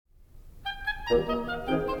And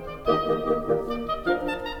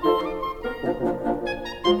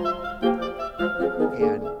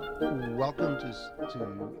welcome to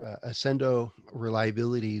Ascendo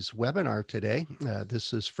Reliability's webinar today.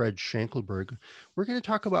 This is Fred Schenkelberg. We're going to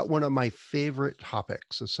talk about one of my favorite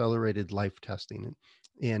topics, accelerated life testing.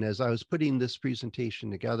 And as I was putting this presentation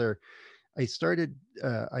together, I started,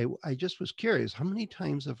 I just was curious, how many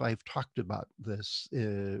times have I talked about this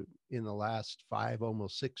in the last 5,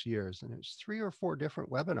 almost 6 years? And it's 3 or 4 different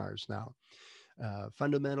webinars now.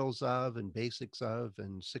 Fundamentals of and basics of,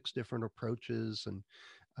 and 6 different approaches, and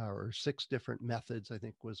or 6 different methods, I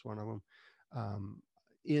think was one of them. Um,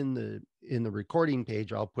 in the recording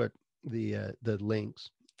page, I'll put the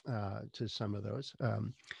links to some of those.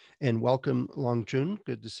 And welcome, Long Jun.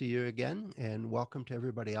 Good to see you again, and welcome to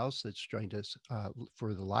everybody else that's joined us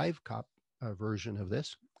for the live version of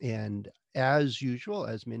this. And as usual,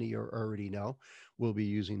 as many you already know, we'll be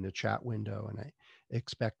using the chat window, and I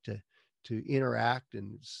expect to interact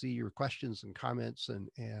and see your questions and comments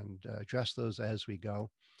and address those as we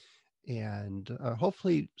go, and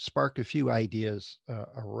hopefully spark a few ideas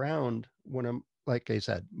around one of, like I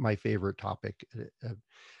said, my favorite topic.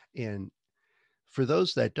 And for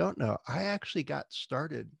those that don't know, I actually got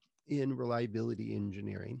started in reliability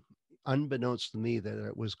engineering, unbeknownst to me that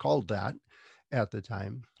it was called that at the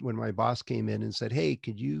time, when my boss came in and said, "Hey,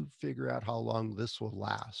 could you figure out how long this will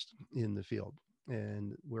last in the field?"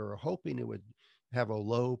 And we're hoping it would have a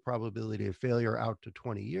low probability of failure out to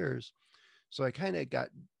 20 years. So I kind of got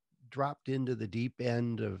dropped into the deep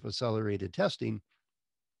end of accelerated testing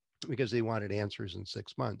because they wanted answers in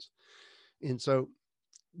 6 months. And so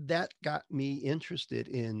that got me interested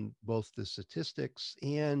in both the statistics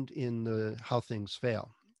and in the how things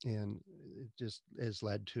fail. And it just has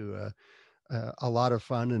led to a lot of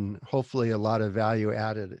fun and hopefully a lot of value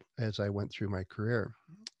added as I went through my career.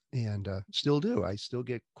 And still do. I still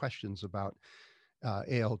get questions about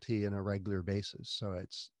ALT on a regular basis. So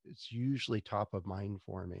it's usually top of mind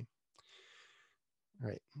for me. All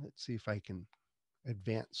right, let's see if I can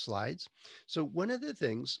advance slides. So one of the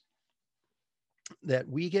things that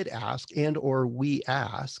we get asked and or we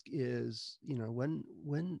ask is,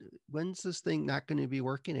 when's this thing not going to be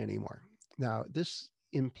working anymore? Now, this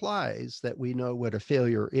implies that we know what a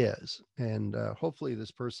failure is, and hopefully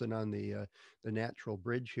this person on the natural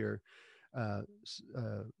bridge here uh,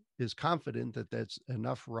 uh, is confident that that's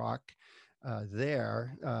enough rock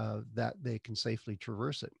there that they can safely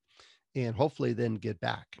traverse it and hopefully then get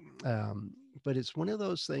back. But it's one of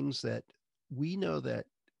those things that we know that,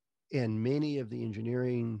 and many of the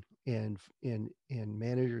engineering and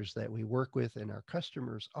managers that we work with and our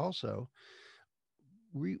customers also,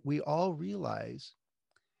 we all realize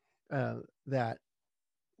uh, that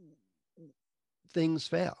things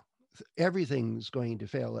fail. Everything's going to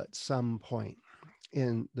fail at some point.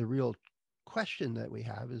 And the real question that we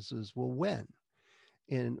have is well, when?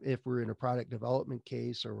 And if we're in a product development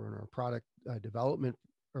case or in a product development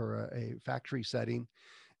or a factory setting,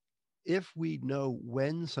 if we know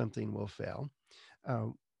when something will fail, uh,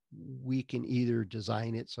 we can either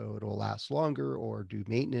design it so it'll last longer or do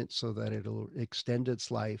maintenance so that it'll extend its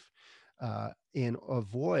life and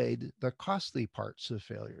avoid the costly parts of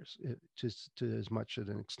failures to as much of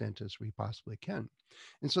an extent as we possibly can.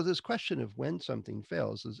 And so this question of when something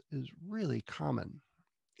fails is really common.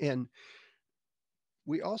 And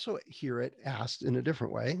we also hear it asked in a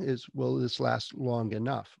different way is, will this last long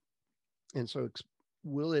enough? And so,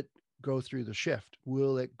 will it go through the shift?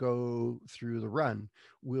 Will it go through the run?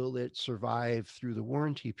 Will it survive through the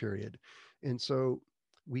warranty period? And so,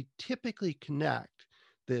 we typically connect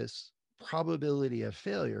this probability of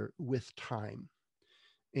failure with time.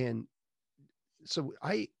 And so,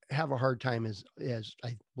 I have a hard time, as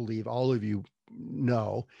I believe all of you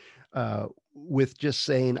know, with just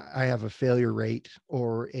saying I have a failure rate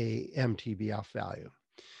or a MTBF value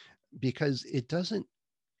because it doesn't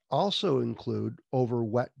also include over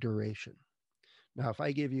what duration. Now, if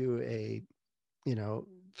I give you a,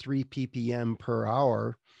 3 ppm per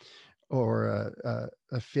hour or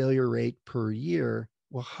a failure rate per year,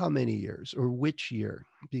 well, how many years or which year?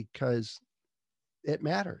 Because it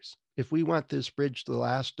matters. If we want this bridge to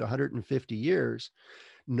last 150 years,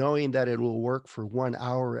 knowing that it will work for 1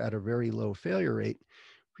 hour at a very low failure rate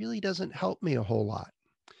really doesn't help me a whole lot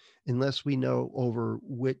unless we know over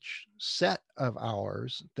which set of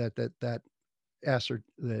hours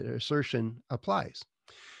the assertion applies.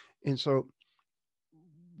 And so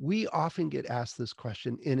we often get asked this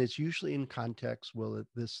question, and it's usually in context, will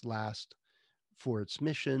this last for its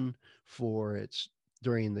mission, for its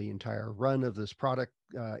during the entire run of this product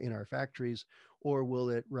in our factories, or will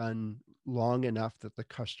it run long enough that the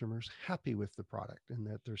customer's happy with the product and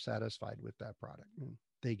that they're satisfied with that product and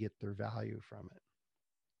they get their value from it.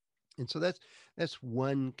 And so that's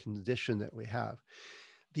one condition that we have.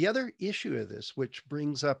 The other issue of this, which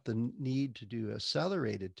brings up the need to do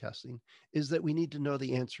accelerated testing, is that we need to know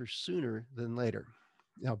the answer sooner than later.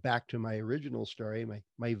 Now, back to my original story,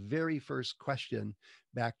 my very first question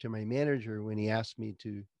back to my manager when he asked me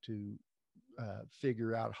to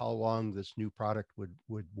figure out how long this new product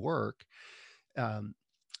would work, um,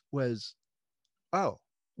 was, oh,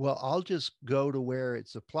 well, I'll just go to where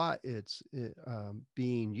it's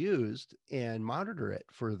being used and monitor it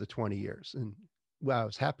for the 20 years. And well, I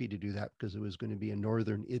was happy to do that because it was going to be in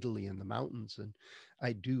northern Italy in the mountains, and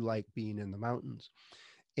I do like being in the mountains.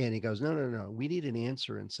 And he goes, no, no, no, we need an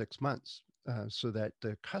answer in 6 months so that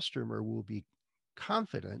the customer will be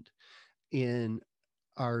confident in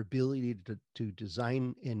our ability to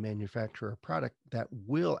design and manufacture a product that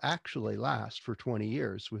will actually last for 20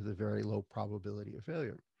 years with a very low probability of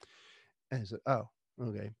failure. And I said, oh,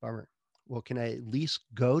 okay, bummer. Well, can I at least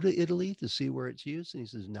go to Italy to see where it's used? And he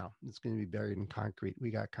says, no, it's going to be buried in concrete.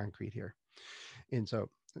 We got concrete here. And so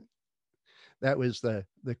that was the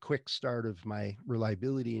quick start of my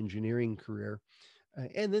reliability engineering career.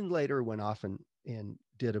 And then later went off and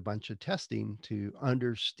did a bunch of testing to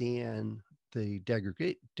understand the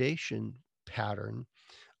degradation pattern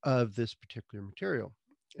of this particular material,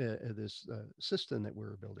 this system that we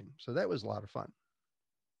were building. So that was a lot of fun.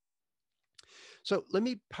 So let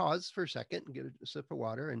me pause for a second and get a sip of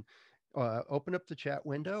water and open up the chat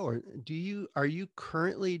window. Or are you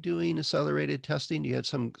currently doing accelerated testing? Do you have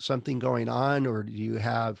something going on, or do you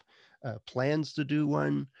have plans to do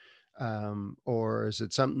one? Or is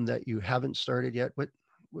it something that you haven't started yet?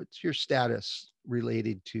 What's your status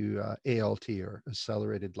related to ALT or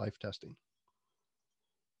accelerated life testing?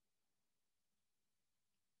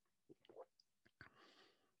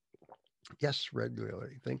 Yes,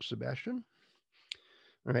 regularly. Thanks, Sebastian.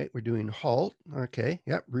 All right, we're doing HALT. Okay,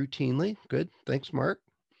 yep, routinely. Good. Thanks, Mark.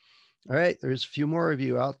 All right, there's a few more of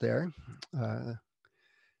you out there. All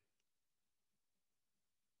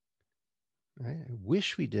right, I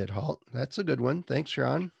wish we did HALT. That's a good one. Thanks,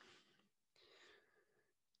 Sean.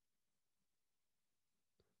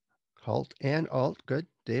 HALT and ALT. Good.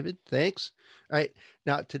 David, thanks. All right,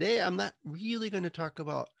 now today I'm not really going to talk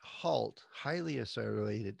about HALT, highly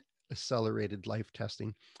accelerated life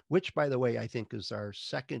testing, which, by the way, I think is our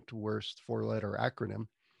second worst four-letter acronym.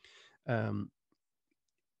 And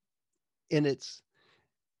it's,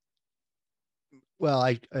 well,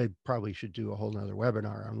 I probably should do a whole nother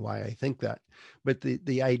webinar on why I think that. But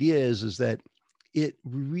the idea is that it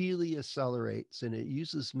really accelerates and it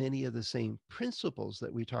uses many of the same principles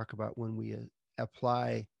that we talk about when we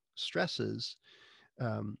apply stresses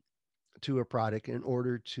to a product in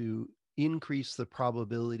order to increase the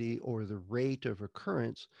probability or the rate of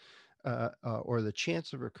occurrence or the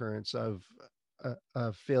chance of occurrence of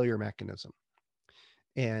a failure mechanism.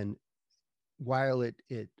 And while it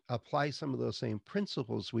applies some of those same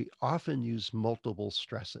principles, we often use multiple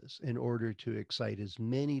stresses in order to excite as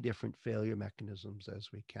many different failure mechanisms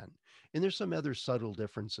as we can. And there's some other subtle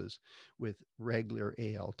differences with regular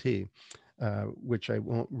ALT, which I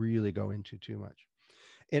won't really go into too much.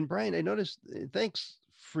 And Brian, I noticed, thanks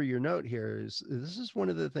for your note here, is this is one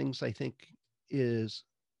of the things I think is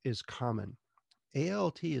common.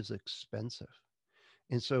 ALT is expensive.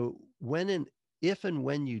 And so if and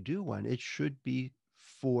when you do one, it should be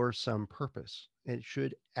for some purpose. It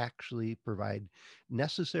should actually provide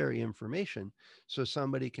necessary information so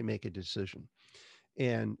somebody can make a decision.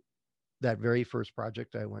 And that very first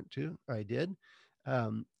project I did,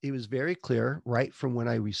 it was very clear right from when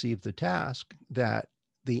I received the task that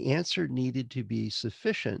the answer needed to be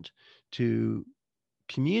sufficient to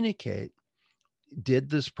communicate, did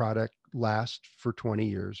this product last for 20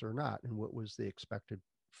 years or not? And what was the expected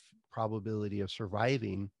probability of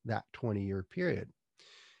surviving that 20-year period?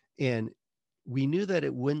 And we knew that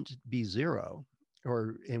it wouldn't be zero,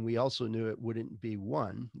 and we also knew it wouldn't be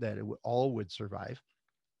one, that all would survive.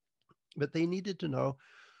 But they needed to know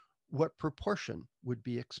what proportion would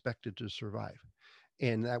be expected to survive.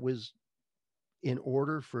 And that was in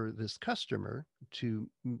order for this customer to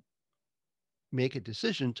make a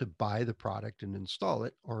decision to buy the product and install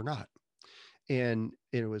it or not. And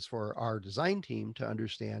it was for our design team to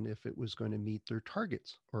understand if it was going to meet their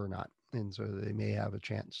targets or not. And so they may have a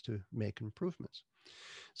chance to make improvements.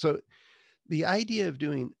 So the idea of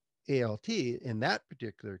doing ALT in that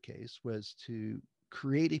particular case was to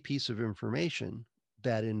create a piece of information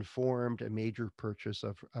that informed a major purchase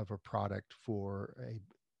of a product for a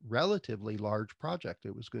relatively large project.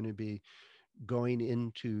 It was going to be going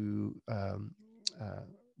into uh,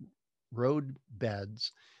 road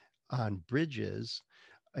beds on bridges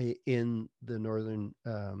in the northern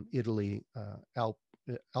Italy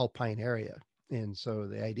alpine area. And so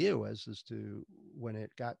the idea was is to, when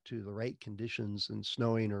it got to the right conditions and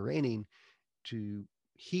snowing or raining, to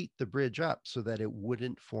heat the bridge up so that it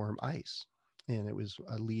wouldn't form ice. And it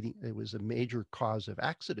was a major cause of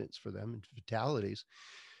accidents for them and fatalities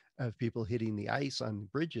of people hitting the ice on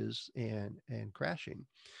bridges and crashing.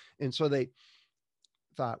 And so they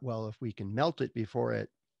thought, well, if we can melt it before it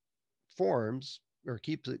forms or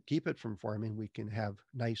keep it from forming, we can have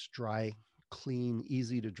nice, dry, clean,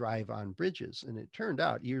 easy to drive on bridges. And it turned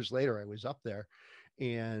out years later, I was up there,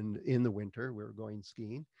 and in the winter we were going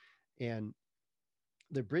skiing, and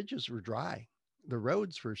the bridges were dry. The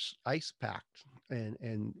roads were ice packed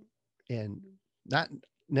and not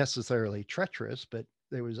necessarily treacherous, but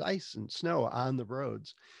there was ice and snow on the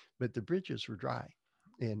roads, but the bridges were dry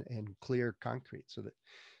and clear concrete. So that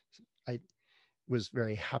I was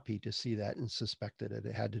very happy to see that and suspected that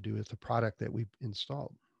it had to do with the product that we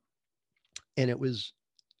installed. And it was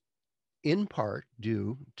in part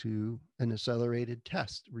due to an accelerated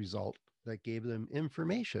test result that gave them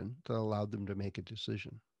information that allowed them to make a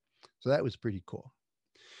decision. So that was pretty cool.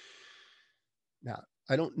 Now,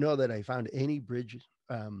 I don't know that I found any bridge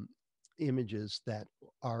images that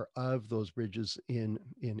are of those bridges in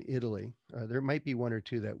Italy. There might be one or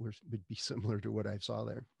two that would be similar to what I saw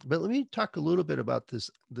there. But let me talk a little bit about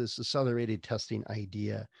this accelerated testing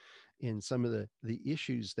idea in some of the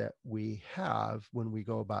issues that we have when we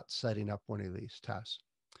go about setting up one of these tests.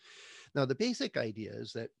 Now, the basic idea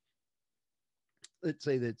is that, let's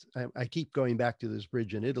say that I keep going back to this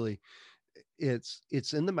bridge in Italy.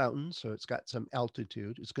 It's in the mountains, so it's got some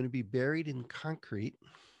altitude. It's going to be buried in concrete,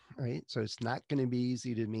 right? So it's not going to be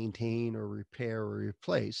easy to maintain or repair or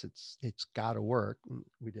replace. It's got to work.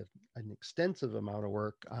 We did an extensive amount of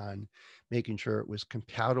work on making sure it was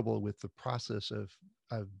compatible with the process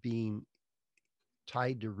of being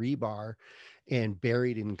tied to rebar and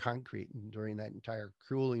buried in concrete, and during that entire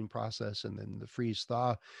cooling process, and then the freeze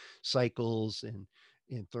thaw cycles and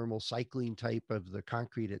thermal cycling type of the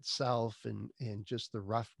concrete itself, and just the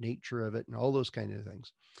rough nature of it and all those kind of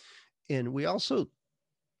things. And we also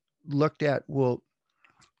looked at, well,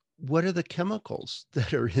 what are the chemicals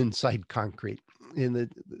that are inside concrete, in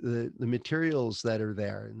the materials that are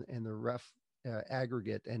there, and the rough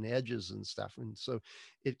aggregate and edges and stuff. And so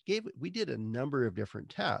we did a number of different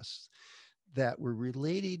tests that were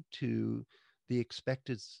related to the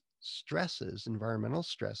expected stresses, environmental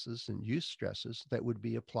stresses and use stresses that would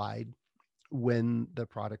be applied when the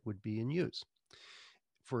product would be in use.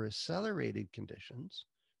 For accelerated conditions,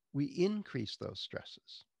 we increase those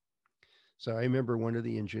stresses. So I remember one of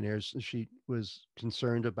the engineers, she was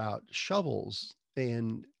concerned about shovels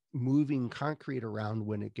and moving concrete around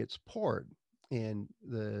when it gets poured. And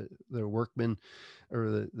the workmen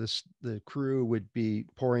or the crew would be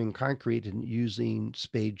pouring concrete and using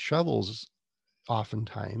spade shovels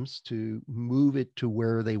oftentimes to move it to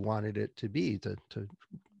where they wanted it to be, to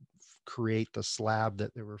create the slab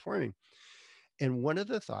that they were forming. And one of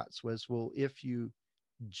the thoughts was, well, if you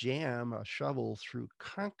jam a shovel through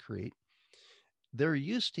concrete, they're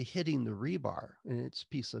used to hitting the rebar, and it's a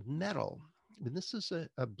piece of metal. And this is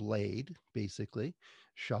a blade, basically,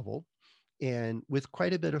 shovel, and with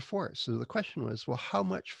quite a bit of force. So the question was, well, how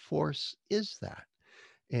much force is that?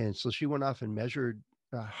 And so she went off and measured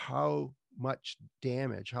how much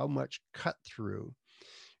damage, how much cut through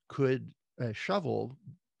could a shovel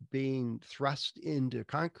being thrust into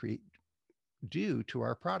concrete do to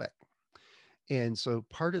our product. And so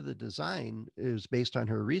part of the design is based on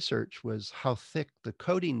her research was how thick the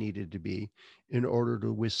coating needed to be in order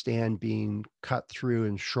to withstand being cut through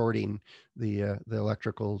and shorting the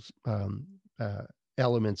electrical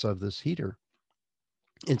elements of this heater.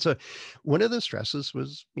 And so one of the stresses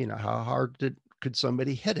was, how hard could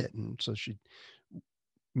somebody hit it? And so she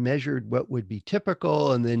measured what would be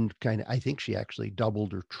typical, and then I think she actually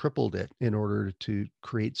doubled or tripled it in order to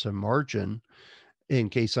create some margin in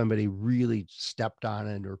case somebody really stepped on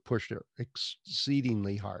it or pushed it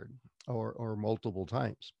exceedingly hard or multiple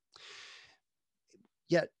times.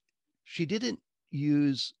 Yet she didn't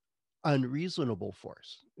use unreasonable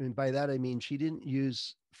force. And by that, I mean, she didn't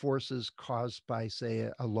use forces caused by, say,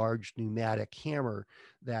 a large pneumatic hammer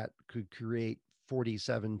that could create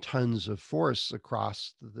 47 tons of force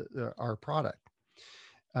across our product.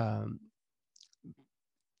 The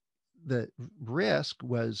risk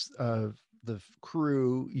was of the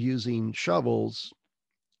crew using shovels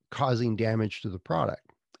causing damage to the product.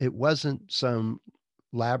 It wasn't some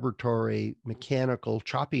laboratory mechanical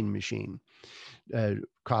chopping machine. uh,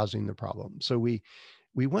 causing the problem. So we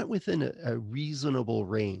went within a reasonable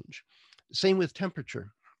range. Same with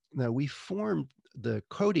temperature. Now we formed the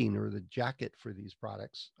coating or the jacket for these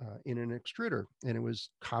products in an extruder, and it was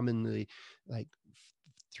commonly like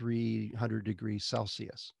 300 degrees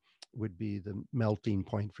Celsius would be the melting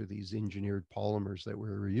point for these engineered polymers that we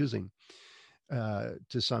were using.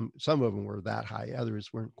 To some of them were that high,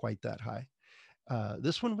 others weren't quite that high.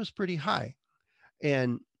 This one was pretty high,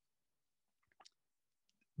 and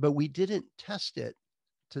but we didn't test it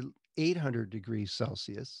to 800 degrees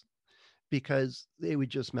Celsius because they would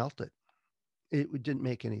just melt it. It didn't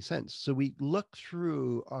make any sense. So we looked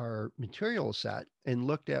through our material set and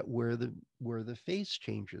looked at where the phase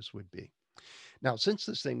changes would be. Now, since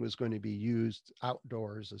this thing was going to be used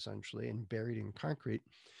outdoors essentially and buried in concrete,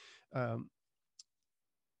 um,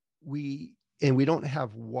 we don't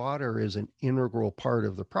have water as an integral part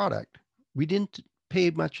of the product. We didn't pay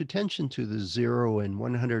much attention to the 0 and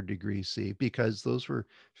 100 degrees C because those were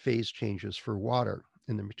phase changes for water.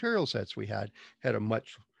 And the material sets we had a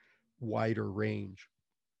much wider range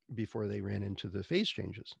before they ran into the phase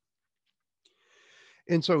changes.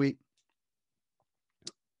 And so we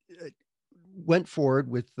uh, went forward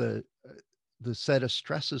with the set of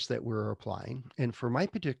stresses that we're applying. And for my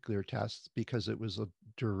particular tests, because it was a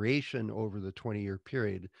duration over the 20-year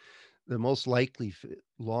period, the most likely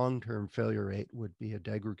long-term failure rate would be a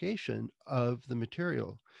degradation of the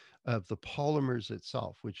material, of the polymers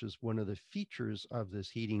itself, which is one of the features of this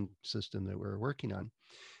heating system that we're working on.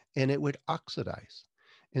 And it would oxidize.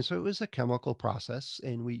 And so it was a chemical process,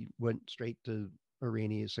 and we went straight to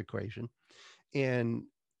Arrhenius equation. And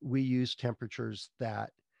we used temperatures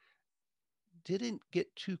that didn't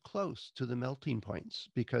get too close to the melting points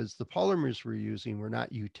because the polymers we're using were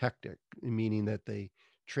not eutectic, meaning that they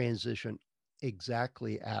transition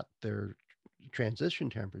exactly at their transition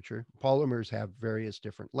temperature. Polymers have various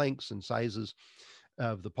different lengths and sizes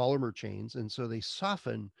of the polymer chains, and so they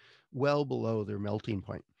soften well below their melting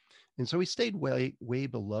point. And so we stayed way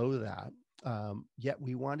below that. Yet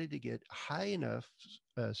we wanted to get high enough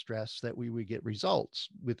stress that we would get results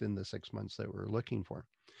within the 6 months that we were looking for.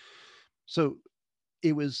 So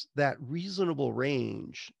it was that reasonable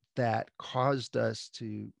range that caused us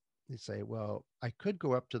to say, well, I could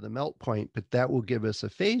go up to the melt point, but that will give us a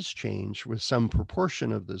phase change with some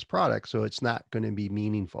proportion of this product. So it's not going to be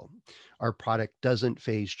meaningful. Our product doesn't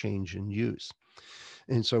phase change in use.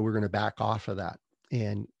 And so we're going to back off of that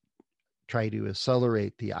and try to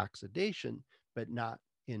accelerate the oxidation, but not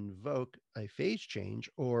invoke a phase change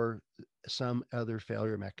or some other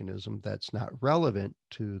failure mechanism that's not relevant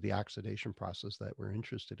to the oxidation process that we're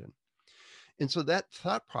interested in. And so that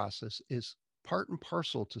thought process is part and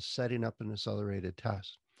parcel to setting up an accelerated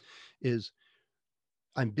test. Is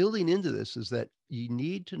I'm building into this is that you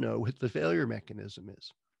need to know what the failure mechanism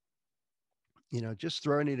is. Just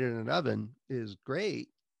throwing it in an oven is great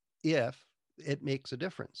if it makes a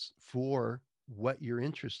difference for what you're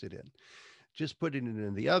interested in. Just putting it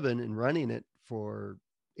in the oven and running it for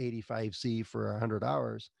 85C for 100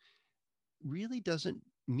 hours really doesn't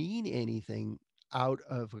mean anything out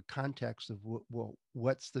of a context of well,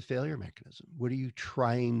 what's the failure mechanism? What are you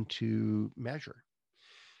trying to measure?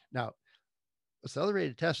 Now,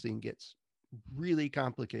 accelerated testing gets really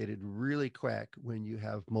complicated really quick when you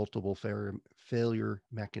have multiple failure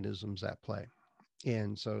mechanisms at play.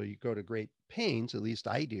 And so you go to great pains, at least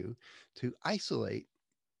I do, to isolate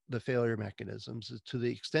the failure mechanisms to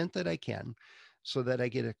the extent that I can so that I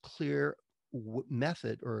get a clear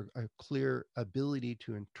method or a clear ability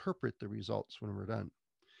to interpret the results when we're done.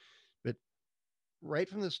 But right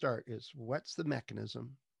from the start is what's the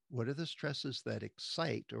mechanism? What are the stresses that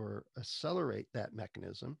excite or accelerate that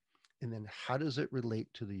mechanism? And then how does it relate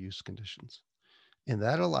to the use conditions? And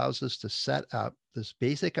that allows us to set up this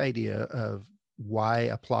basic idea of why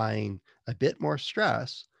applying a bit more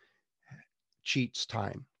stress cheats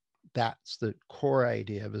time. That's the core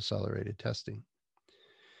idea of accelerated testing.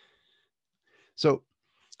 So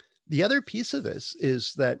the other piece of this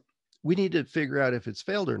is that we need to figure out if it's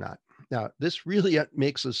failed or not. Now, this really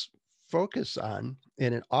makes us focus on,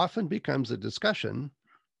 and it often becomes a discussion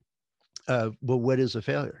of, well, what is a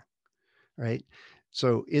failure, right?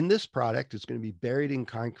 So in this product, it's going to be buried in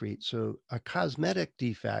concrete. So a cosmetic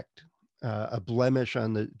defect, a blemish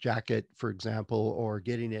on the jacket, for example, or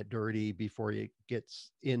getting it dirty before it gets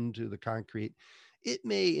into the concrete, it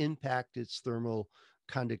may impact its thermal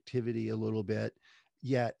conductivity a little bit,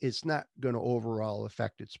 yet it's not going to overall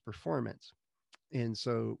affect its performance. And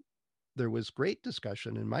so there was great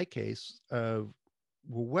discussion in my case of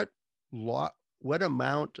well, what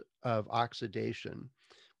amount of oxidation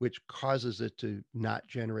which causes it to not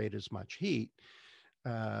generate as much heat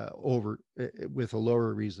over with a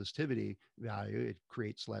lower resistivity value. It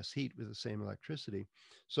creates less heat with the same electricity.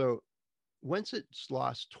 So once it's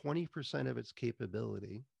lost 20% of its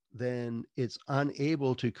capability, then it's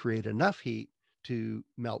unable to create enough heat to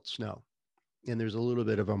melt snow. And there's a little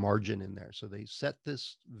bit of a margin in there. So they set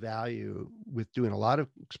this value with doing a lot of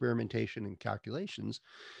experimentation and calculations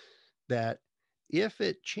that if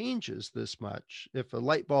it changes this much, if a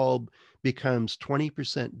light bulb becomes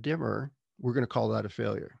 20% dimmer, we're going to call that a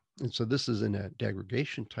failure. And so this is in a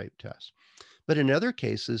degradation type test. But in other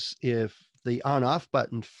cases, if the on off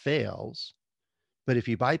button fails, but if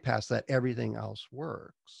you bypass that, everything else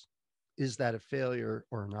works, is that a failure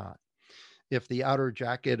or not? If the outer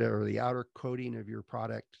jacket or the outer coating of your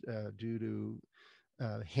product due to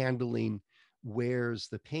handling wears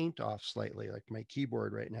the paint off slightly, like my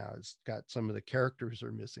keyboard right now has got some of the characters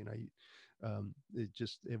are missing.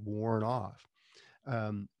 It worn off.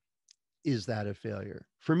 Um, is that a failure?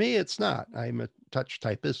 For me, it's not. I'm a touch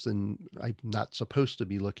typist and I'm not supposed to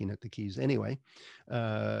be looking at the keys anyway,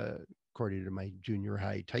 uh, according to my junior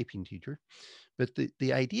high typing teacher. But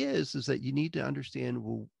the idea is that you need to understand,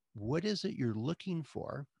 well, what is it you're looking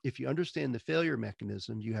for? If you understand the failure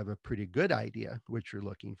mechanism, you have a pretty good idea what you're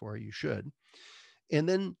looking for. You should. And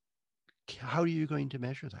then how are you going to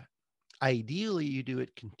measure that? Ideally, you do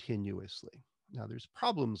it continuously. Now, there's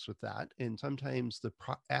problems with that. And sometimes the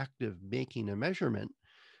act of making a measurement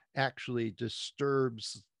actually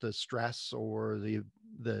disturbs the stress or the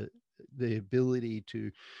ability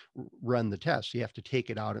to run the test. You have to take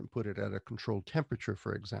it out and put it at a controlled temperature,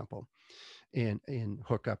 for example, and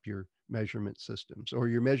hook up your measurement systems, or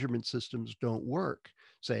your measurement systems don't work,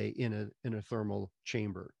 say in a thermal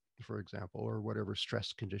chamber, for example, or whatever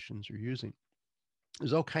stress conditions you're using.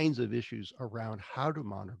 There's all kinds of issues around how to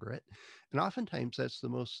monitor it, and oftentimes that's the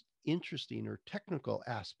most interesting or technical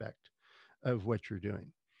aspect of what you're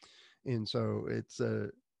doing. And so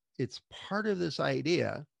it's part of this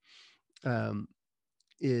idea, um,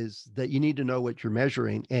 is that you need to know what you're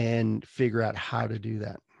measuring and figure out how to do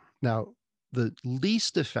that. Now, the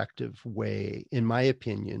least effective way, in my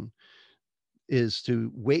opinion, is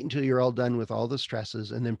to wait until you're all done with all the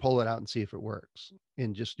stresses and then pull it out and see if it works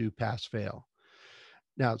and just do pass fail.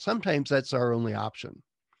 Now, sometimes that's our only option.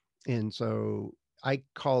 And so I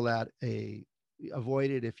call that a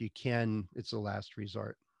avoid it if you can. It's a last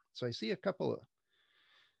resort. So I see a couple of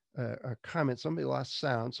a comment. Somebody lost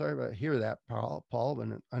sound. Sorry about hear that, Paul,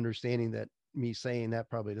 but understanding that me saying that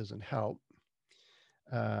probably doesn't help.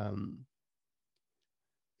 Um,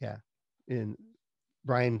 yeah. And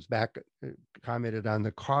Brian's back commented on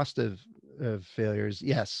the cost of failures.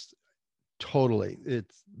 Yes, totally.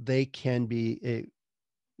 They can be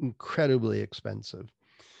incredibly expensive.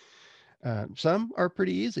 Some are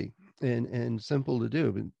pretty easy and simple to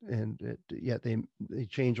do, yet they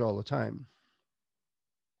change all the time.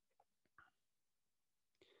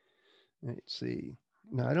 Let's see.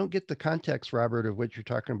 Now, I don't get the context, Robert, of what you're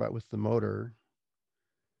talking about with the motor.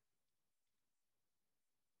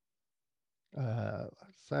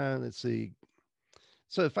 So let's see.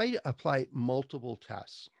 So if I apply multiple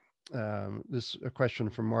tests, this is a question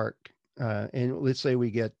from Mark, and let's say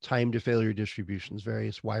we get time to failure distributions,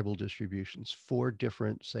 various Weibull distributions, 4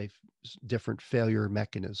 different, say, different failure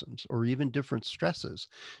mechanisms, or even different stresses,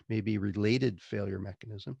 maybe related failure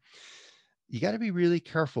mechanism. You got to be really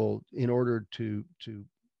careful in order to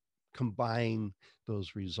combine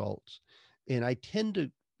those results. And I tend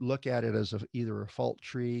to look at it as either a fault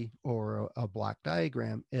tree or a block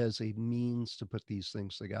diagram as a means to put these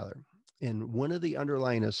things together. And one of the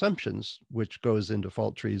underlying assumptions, which goes into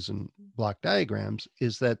fault trees and block diagrams,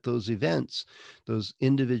 is that those events, those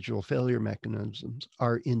individual failure mechanisms,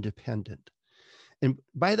 are independent. And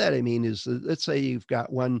by that I mean is, let's say you've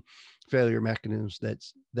got one failure mechanism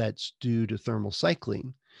that's due to thermal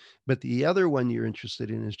cycling, but the other one you're interested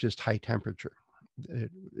in is just high temperature.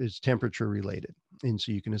 It is temperature related, and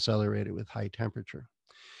so you can accelerate it with high temperature.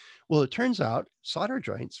 Well, it turns out solder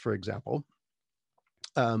joints, for example,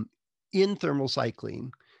 um, in thermal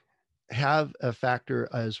cycling have a factor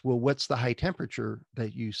as well. What's the high temperature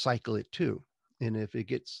that you cycle it to? And if it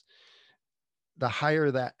gets the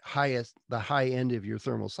higher the high end of your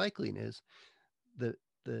thermal cycling is, the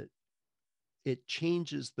the it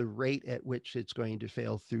changes the rate at which it's going to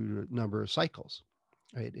fail through a number of cycles.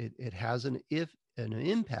 Right? It has an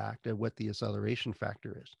impact of what the acceleration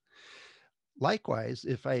factor is. Likewise,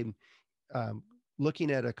 if I'm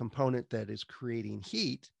looking at a component that is creating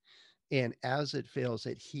heat, and as it fails,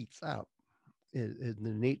 it heats up. The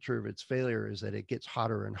nature of its failure is that it gets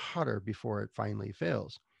hotter and hotter before it finally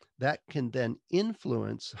fails. that can then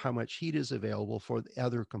influence how much heat is available for the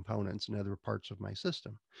other components and other parts of my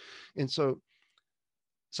system. And so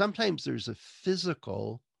sometimes there's a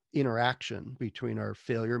physical interaction between our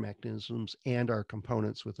failure mechanisms and our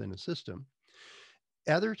components within a system.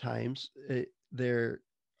 Other times, they're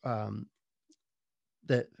um,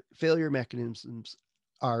 that failure mechanisms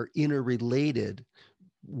are interrelated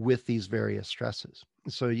with these various stresses.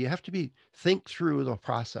 So you have to think through the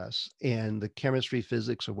process and the chemistry,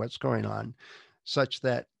 physics of what's going on, such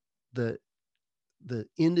that the the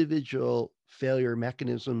individual failure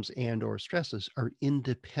mechanisms and or stresses are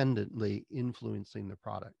independently influencing the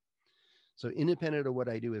product. So independent of what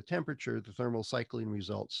I do with temperature, the thermal cycling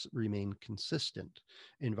results remain consistent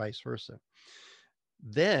and vice versa.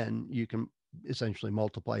 Then you can essentially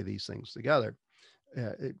multiply these things together,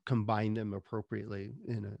 combine them appropriately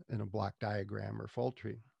in a block diagram or fault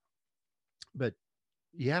tree. But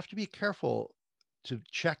you have to be careful to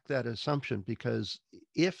check that assumption, because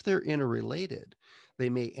if they're interrelated, they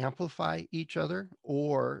may amplify each other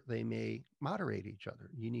or they may moderate each other.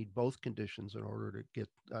 You need both conditions in order to get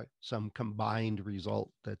some combined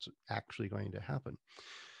result that's actually going to happen.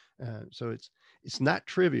 So it's not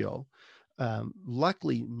trivial.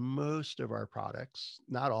 Luckily, most of our products,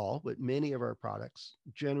 not all, but many of our products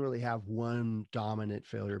generally have one dominant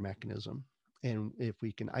failure mechanism. And if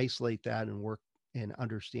we can isolate that and work and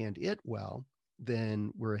understand it well,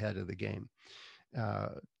 then we're ahead of the game. Uh,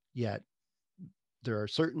 Yet, there are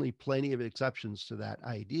certainly plenty of exceptions to that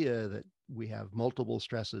idea that we have multiple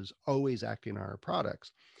stresses always acting on our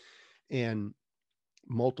products and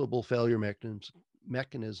multiple failure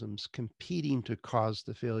mechanisms competing to cause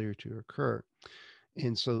the failure to occur.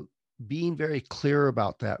 And so being very clear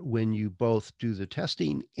about that when you both do the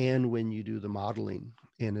testing and when you do the modeling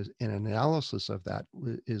and an analysis of that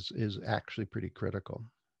is actually pretty critical.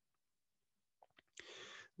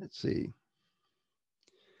 Let's see.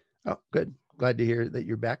 Oh, good. Glad to hear that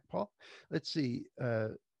you're back, Paul. Let's see.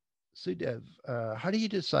 Sudev, how do you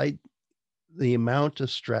decide the amount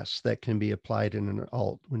of stress that can be applied in an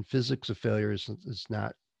alt when physics of failure is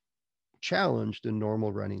not challenged in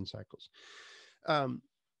normal running cycles? Um,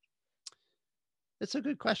 it's a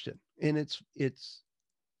good question, and it's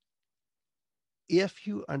if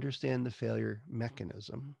you understand the failure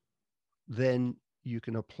mechanism, then you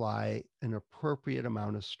can apply an appropriate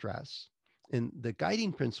amount of stress. And the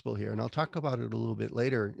guiding principle here, and I'll talk about it a little bit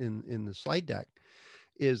later in the slide deck,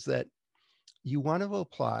 is that you want to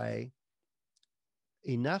apply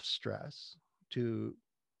enough stress to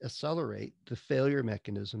accelerate the failure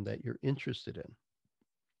mechanism that you're interested in.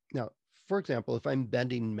 Now, for example, if I'm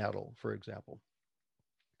bending metal, for example,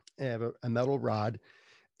 I have a metal rod,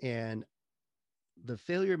 and the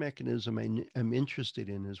failure mechanism I'm interested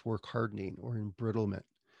in is work hardening or embrittlement.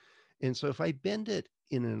 And so if I bend it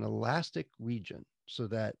in an elastic region so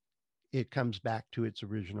that it comes back to its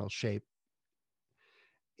original shape,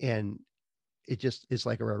 and it just is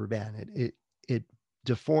like a rubber band. It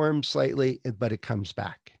deforms slightly, but it comes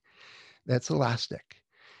back. That's elastic.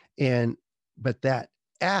 And but that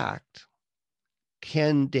act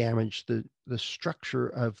can damage the structure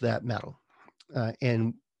of that metal,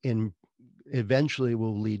 and eventually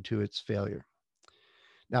will lead to its failure.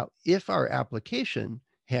 Now, if our application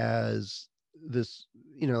has this,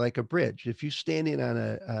 like a bridge, if you're standing on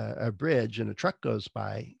a bridge and a truck goes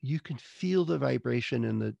by, you can feel the vibration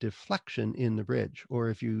and the deflection in the bridge. Or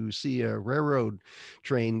if you see a railroad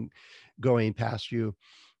train going past you,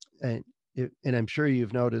 and and I'm sure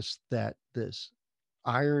you've noticed that this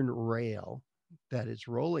iron rail that it's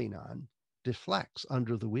rolling on deflects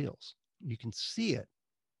under the wheels. You can see it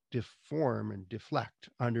deform and deflect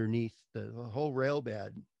underneath the whole rail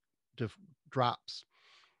bed, drops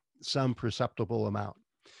some perceptible amount.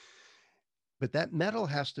 But that metal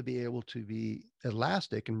has to be able to be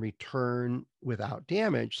elastic and return without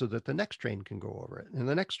damage so that the next train can go over it, and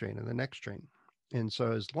the next train and the next train. And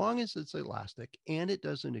so as long as it's elastic and it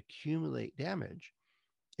doesn't accumulate damage,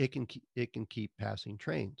 it can keep passing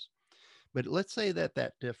trains. But let's say that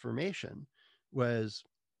that deformation was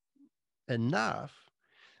enough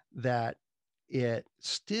that it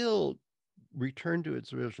still returned to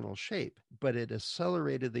its original shape, but it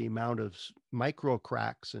accelerated the amount of micro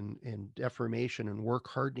cracks and deformation and work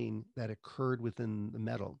hardening that occurred within the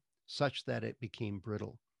metal, such that it became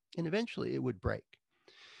brittle. And eventually it would break.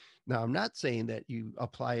 Now, I'm not saying that you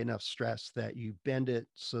apply enough stress that you bend it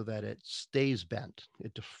so that it stays bent,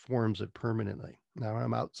 it deforms it permanently. Now,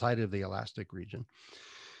 I'm outside of the elastic region.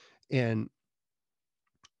 And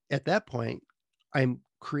at that point, I'm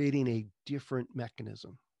creating a different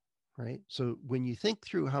mechanism, right? So when you think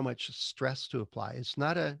through how much stress to apply, it's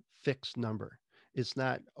not a fixed number. It's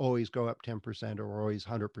not always go up 10% or always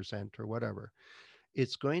 100% or whatever.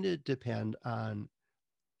 It's going to depend on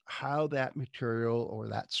how that material or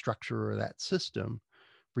that structure or that system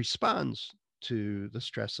responds to the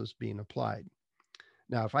stresses being applied.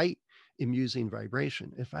 Now, if I am using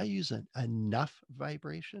vibration, if I use enough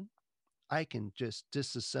vibration, I can just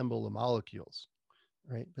disassemble the molecules,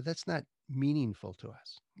 right? But that's not meaningful to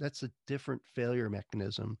us. That's a different failure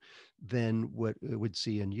mechanism than what it would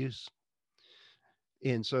see in use.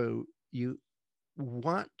 And so you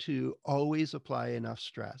want to always apply enough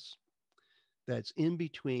stress that's in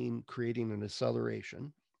between creating an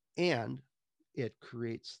acceleration and it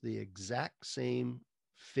creates the exact same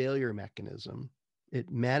failure mechanism. It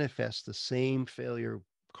manifests the same failure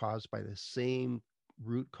caused by the same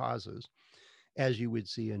root causes as you would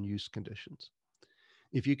see in use conditions.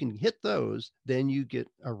 If you can hit those, then you get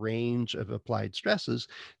a range of applied stresses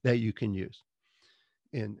that you can use.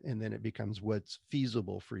 And then it becomes what's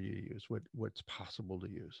feasible for you to use, what's possible to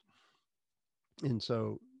use. And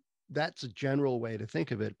so that's a general way to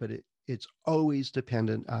think of it, but it's always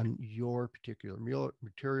dependent on your particular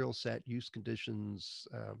material set, use conditions,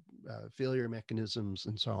 failure mechanisms,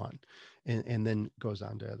 and so on, and then goes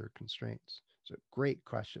on to other constraints. So great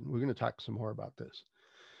question. We're going to talk some more about this.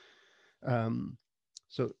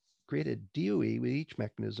 So create a DOE with each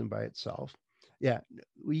mechanism by itself. Yeah,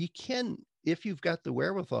 you can, if you've got the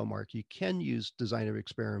wherewithal, Mark, you can use design of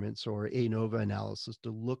experiments or ANOVA analysis to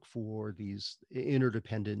look for these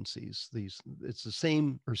interdependencies. It's the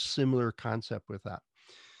same or similar concept with that.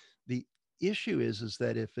 The issue is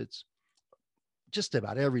that if it's just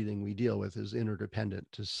about everything we deal with is interdependent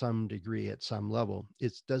to some degree at some level,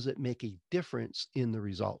 does it make a difference in the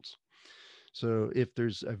results? So if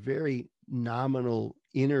there's a very nominal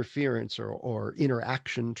interference or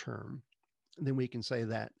interaction term, then we can say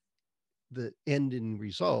that the ending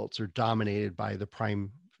results are dominated by the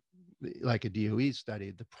prime, like a DOE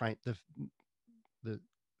study, the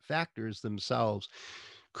factors themselves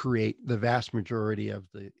create the vast majority of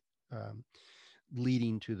the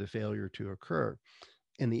leading to the failure to occur.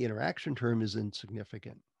 And the interaction term is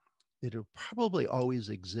insignificant. It'll probably always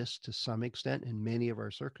exist to some extent in many of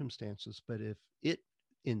our circumstances, but if it,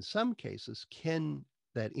 in some cases,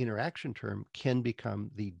 that interaction term can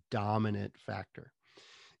become the dominant factor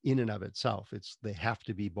in and of itself. They have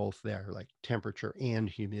to be both there, like temperature and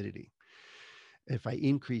humidity. If I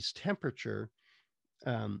increase temperature,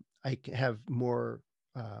 I have more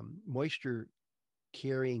moisture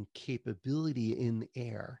carrying capability in the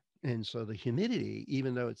air. And so the humidity,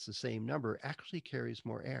 even though it's the same number, actually carries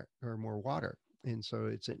more air or more water. And so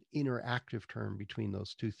it's an interactive term between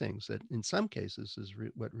those two things that in some cases is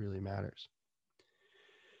what really matters.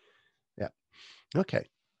 Yeah. Okay.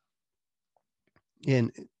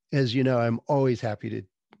 And as you know, I'm always happy to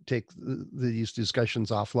take these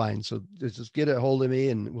discussions offline. So just get a hold of me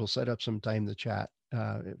and we'll set up some time to chat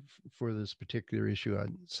for this particular issue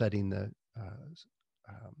on setting the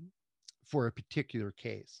for a particular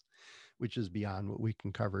case, which is beyond what we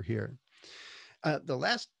can cover here. The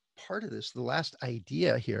last part of this, the last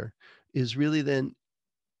idea here is really then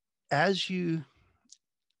as you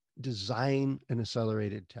design an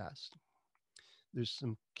accelerated test, there's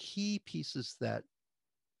some key pieces that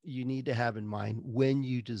you need to have in mind when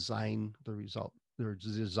you design the result or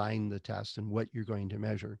design the test and what you're going to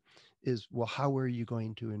measure is, well, how are you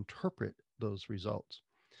going to interpret those results?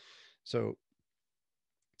 So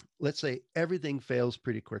let's say everything fails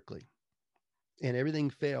pretty quickly and everything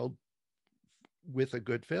failed with a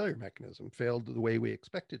good failure mechanism, failed the way we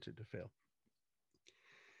expected it to fail.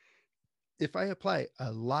 If I apply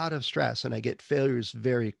a lot of stress and I get failures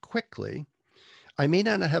very quickly, I may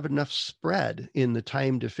not have enough spread in the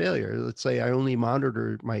time to failure. Let's say I only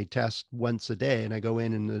monitor my test once a day and I go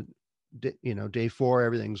in and day 4,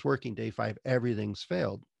 everything's working. Day 5, everything's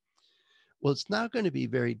failed. Well, it's not going to be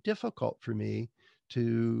very difficult for me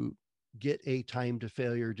to get a time to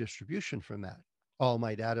failure distribution from that. All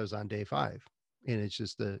my data is on day 5. And it's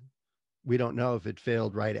just we don't know if it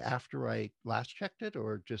failed right after I last checked it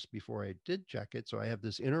or just before I did check it. So I have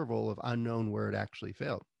this interval of unknown where it actually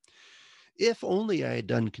failed. If only I had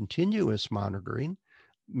done continuous monitoring,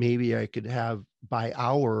 maybe I could have by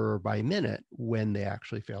hour or by minute when they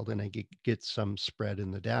actually failed and I get some spread in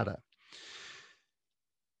the data.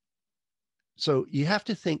 So you have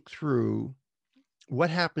to think through what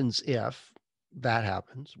happens if that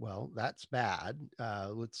happens. Well, that's bad.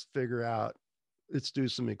 Let's do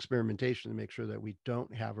some experimentation to make sure that we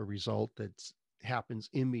don't have a result that happens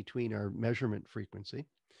in between our measurement frequency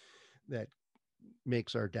that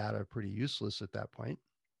makes our data pretty useless at that point.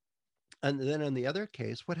 And then on the other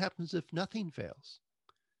case, what happens if nothing fails?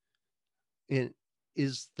 And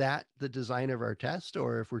is that the design of our test?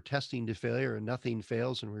 Or if we're testing to failure and nothing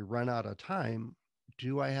fails and we run out of time,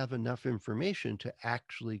 do I have enough information to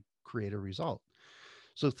actually create a result?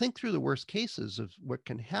 So think through the worst cases of what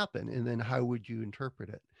can happen, and then how would you interpret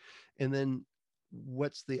it? And then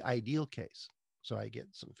what's the ideal case? So I get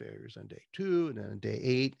some failures on day 2, and then on day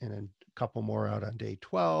 8, and then a couple more out on day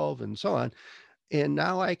 12, and so on. And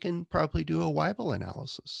now I can probably do a Weibull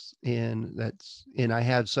analysis, and I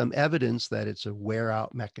have some evidence that it's a wear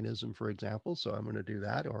out mechanism, for example. So I'm going to do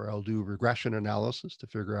that, or I'll do regression analysis to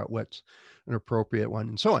figure out what's an appropriate one,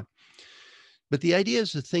 and so on. But the idea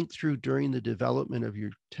is to think through during the development of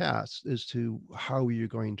your test as to how you're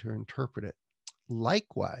going to interpret it.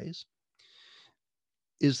 Likewise,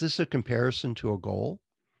 is this a comparison to a goal?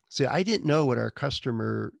 See, I didn't know what our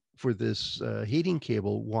customer for this heating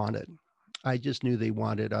cable wanted. I just knew they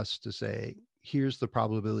wanted us to say, here's the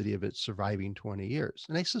probability of it surviving 20 years.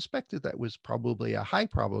 And I suspected that was probably a high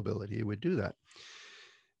probability it would do that.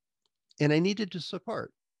 And I needed to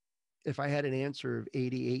support. If I had an answer of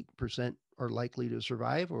 88% are likely to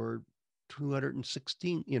survive, or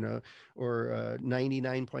 216, or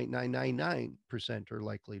 99.999% are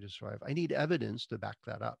likely to survive, I need evidence to back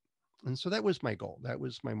that up. And so that was my goal. That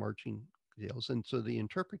was my marching deals. And so the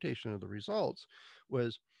interpretation of the results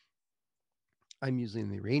was, I'm using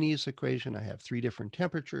the Arrhenius equation. I have 3 different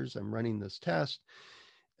temperatures. I'm running this test.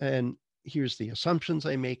 And here's the assumptions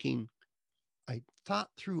I'm making. I thought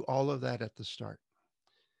through all of that at the start,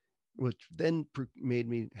 which then made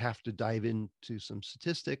me have to dive into some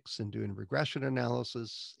statistics and doing regression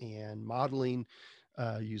analysis and modeling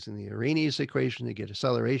using the Arrhenius equation to get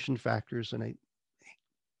acceleration factors. And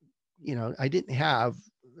I didn't have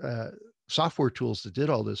software tools that did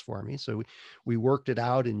all this for me. So we worked it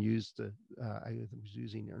out and used I was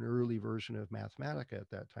using an early version of Mathematica at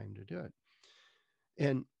that time to do it.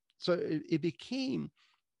 And so it became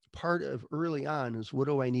part of early on is, what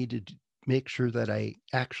do I need to make sure that I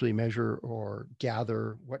actually measure or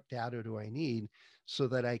gather? What data do I need so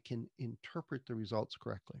that I can interpret the results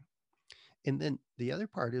correctly? And then the other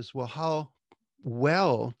part is, well, how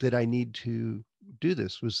well did I need to do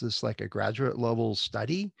this? Was this like a graduate level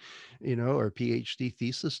study, or PhD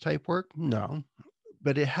thesis type work? No,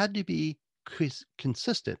 but it had to be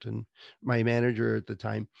consistent. And my manager at the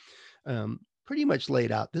time pretty much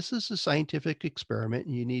laid out, this is a scientific experiment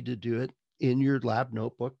and you need to do it in your lab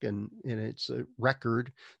notebook, and it's a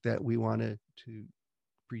record that we wanted to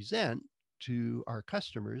present to our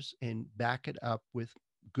customers and back it up with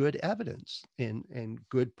good evidence and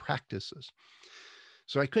good practices.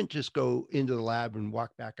 So I couldn't just go into the lab and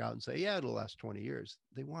walk back out and say, yeah, it'll last 20 years.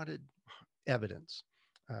 They wanted evidence,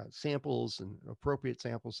 samples and appropriate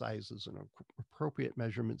sample sizes and appropriate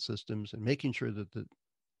measurement systems, and making sure that the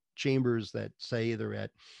chambers that say they're at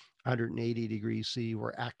 180 degrees C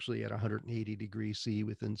were actually at 180 degrees C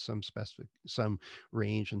within some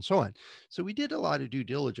range, and so on. So we did a lot of due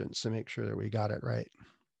diligence to make sure that we got it right,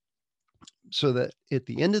 so that at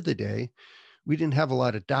the end of the day, we didn't have a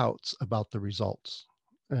lot of doubts about the results.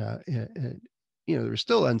 There was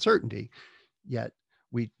still uncertainty, yet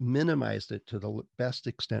we minimized it to the best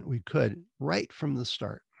extent we could right from the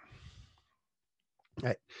start. All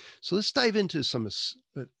right. So let's dive into some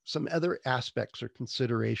other aspects or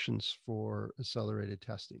considerations for accelerated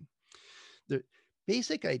testing. The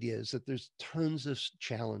basic idea is that there's tons of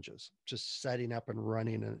challenges just setting up and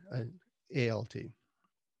running an ALT.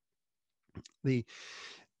 The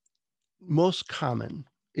most common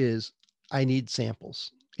is, I need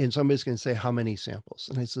samples. And somebody's going to say, how many samples?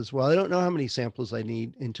 And I says, well, I don't know how many samples I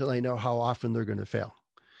need until I know how often they're going to fail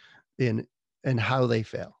and how they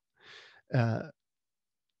fail.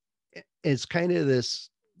 It's kind of this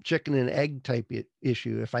chicken and egg type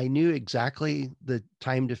issue. If I knew exactly the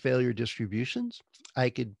time to failure distributions, I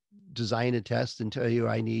could design a test and tell you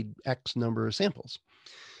I need X number of samples.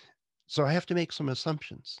 So I have to make some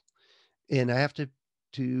assumptions, and I have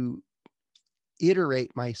to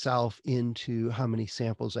iterate myself into how many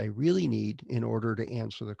samples I really need in order to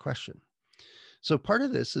answer the question. So part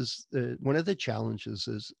of this is one of the challenges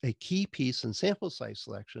is a key piece in sample size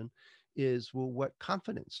selection is, well, what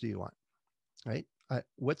confidence do you want? Right?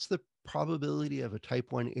 What's the probability of a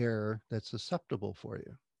type 1 error that's acceptable for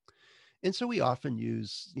you? And so we often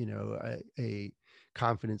use, a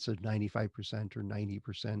confidence of 95% or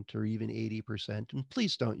 90% or even 80%. And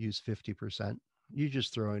please don't use 50%. You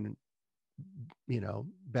just throw in,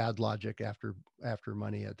 bad logic after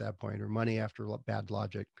money at that point, or money after bad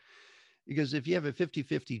logic. Because if you have a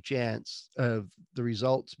 50-50 chance of the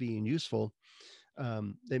results being useful,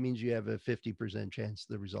 that means you have a 50% chance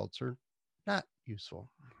the results are not useful.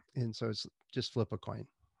 And so it's just flip a coin.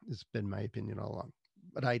 It's been my opinion all along.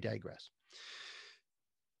 but I digress.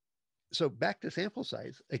 So back to sample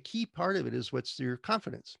size, a key part of it is what's your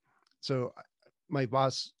confidence. So my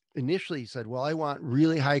boss initially said, well, I want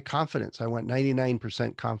really high confidence. I want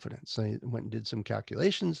 99% confidence. I went and did some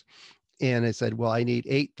calculations and I said, well, I need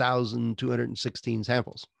 8,216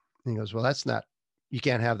 samples. And he goes, well, that's not, you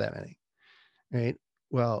can't have that many, right?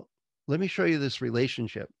 Well, let me show you this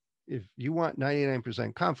relationship. If you want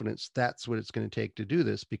 99% confidence, that's what it's going to take to do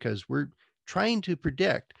this, because we're trying to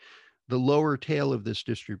predict the lower tail of this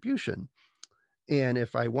distribution. And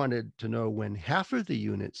if I wanted to know when half of the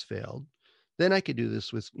units failed, then I could do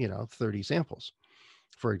this with, 30 samples,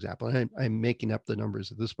 for example. And I'm making up the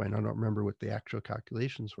numbers at this point. I don't remember what the actual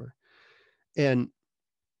calculations were. And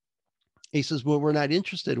he says, well, we're not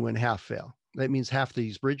interested when half fail. That means half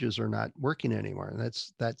these bridges are not working anymore. And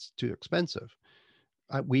that's too expensive.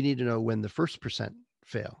 We need to know when the first percent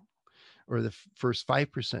fail or the first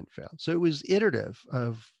 5% fail. So it was iterative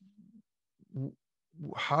of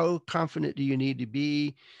how confident do you need to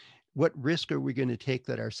be? What risk are we going to take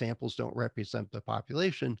that our samples don't represent the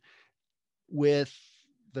population, with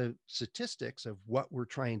the statistics of what we're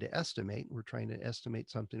trying to estimate? We're trying to estimate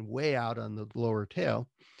something way out on the lower tail,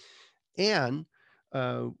 and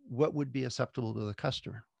what would be acceptable to the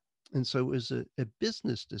customer. And so it was a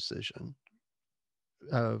business decision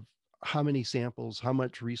of how many samples, how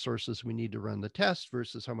much resources we need to run the test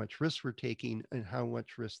versus how much risk we're taking and how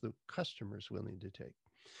much risk the customer is willing to take.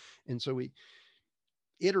 And so we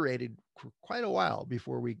iterated for quite a while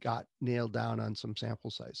before we got nailed down on some sample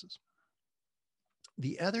sizes.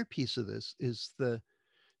 The other piece of this is the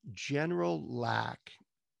general lack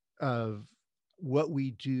of what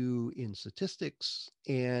we do in statistics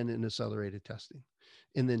and in accelerated testing.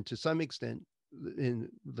 And then to some extent, in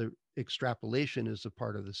the extrapolation is a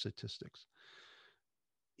part of the statistics.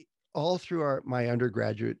 All through my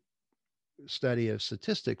undergraduate study of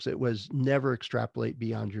statistics, it was never extrapolate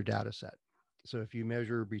beyond your data set. So if you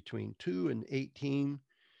measure between 2 and 18,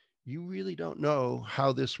 you really don't know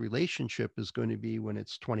how this relationship is going to be when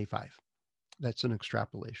it's 25. That's an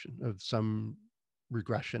extrapolation of some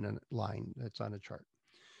regression line that's on a chart.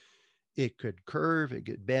 It could curve, it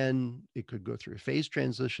could bend, it could go through a phase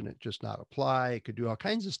transition, it just not apply, it could do all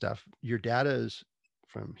kinds of stuff. Your data is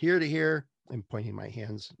from here to here. I'm pointing my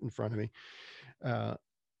hands in front of me. And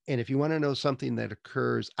if you want to know something that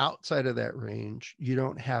occurs outside of that range, you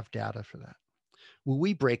don't have data for that. Well,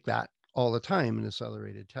 we break that all the time in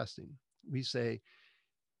accelerated testing. We say,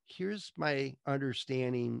 here's my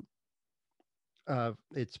understanding of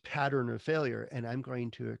its pattern of failure, and I'm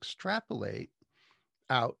going to extrapolate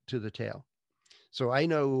out to the tail. So I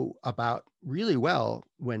know about really well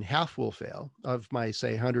when half will fail of my,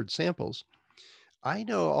 say, 100 samples. I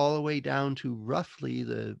know all the way down to roughly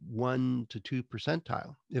the 1 to 2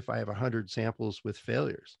 percentile if I have 100 samples with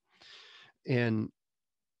failures.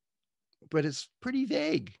 But it's pretty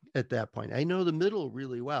vague at that point. I know the middle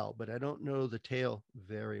really well, but I don't know the tail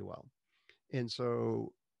very well. And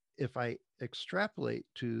so if I extrapolate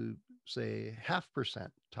to, say, half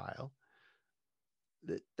percentile,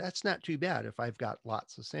 that's not too bad if I've got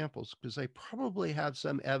lots of samples, because I probably have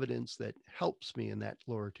some evidence that helps me in that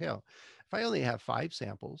lower tail. If I only have 5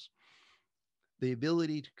 samples, the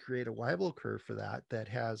ability to create a Weibull curve for that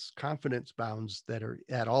has confidence bounds that are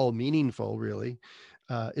at all meaningful, really,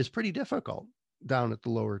 is pretty difficult down at the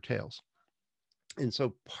lower tails. And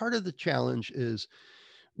so part of the challenge is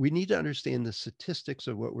we need to understand the statistics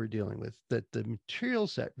of what we're dealing with, that the material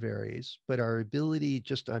set varies, but our ability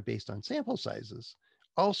just based on sample sizes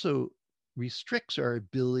also restricts our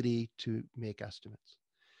ability to make estimates.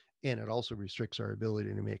 And it also restricts our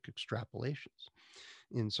ability to make extrapolations.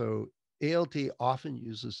 And so ALT often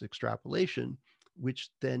uses extrapolation, which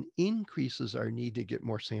then increases our need to get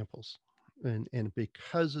more samples. And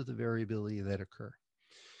because of the variability that occur,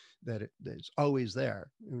 that's always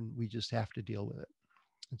there, and we just have to deal with it.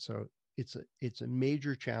 And so it's a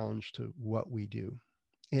major challenge to what we do.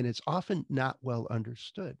 And it's often not well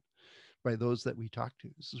understood by those that we talk to.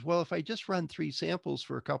 This is, well, if I just run 3 samples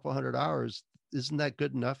for a couple 100 hours, isn't that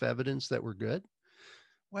good enough evidence that we're good?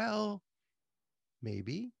 Well,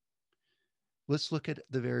 maybe. Let's look at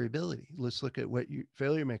the variability. Let's look at what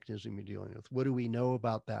failure mechanism you're dealing with. What do we know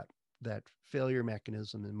about that failure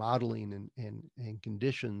mechanism and modeling and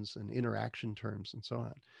conditions and interaction terms and so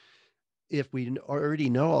on? If we already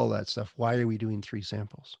know all that stuff, why are we doing 3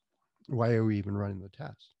 samples? Why are we even running the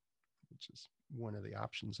test? Which is one of the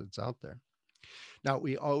options that's out there. Now,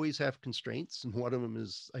 we always have constraints, and one of them,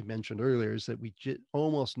 is I mentioned earlier, is that we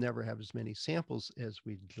almost never have as many samples as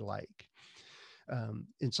we'd like.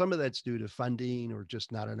 And some of that's due to funding or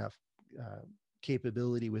just not enough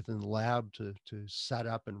capability within the lab to set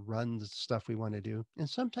up and run the stuff we want to do. And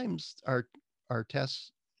sometimes our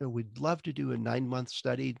tests, we'd love to do a 9-month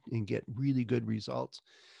study and get really good results,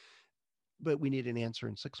 but we need an answer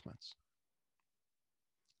in 6 months.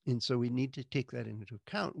 And so we need to take that into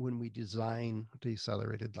account when we design the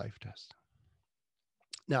accelerated life test.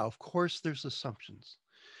 Now, of course, there's assumptions.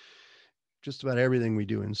 Just about everything we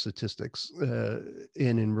do in statistics and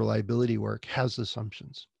in reliability work has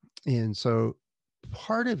assumptions. And so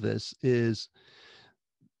part of this is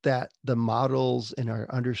that the models and our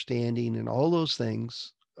understanding and all those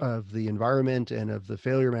things of the environment and of the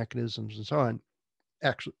failure mechanisms and so on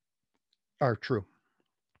actually are true,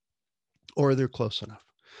 or they're close enough.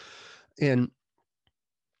 And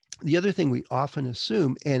the other thing we often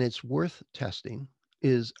assume, and it's worth testing,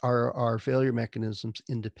 is are our failure mechanisms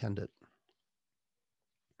independent?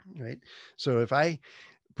 Right. So if I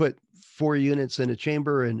put 4 units in a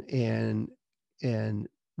chamber and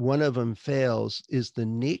one of them fails, is the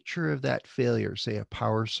nature of that failure, say a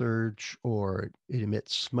power surge, or it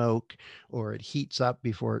emits smoke, or it heats up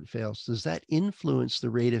before it fails, does that influence the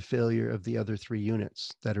rate of failure of the other 3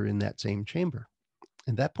 units that are in that same chamber?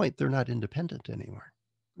 At that point, they're not independent anymore.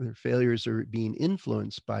 Their failures are being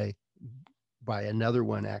influenced by another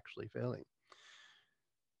one actually failing.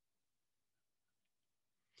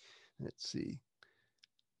 Let's see.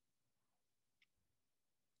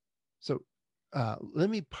 So let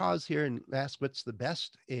me pause here and ask what's the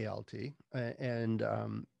best ALT. And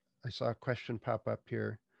I saw a question pop up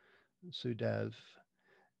here. Sudev,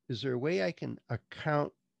 is there a way I can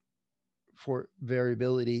account for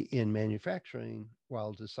variability in manufacturing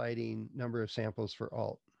while deciding number of samples for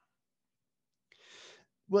alt?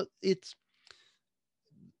 Well, it's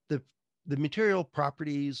the material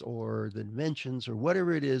properties or the dimensions or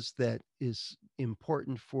whatever it is that is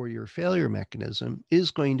important for your failure mechanism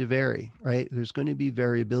is going to vary, right? There's going to be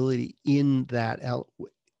variability in that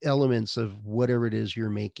elements of whatever it is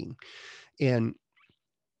you're making. And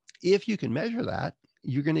if you can measure that,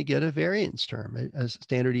 you're going to get a variance term, a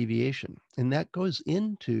standard deviation. And that goes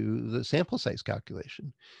into the sample size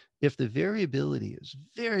calculation. If the variability is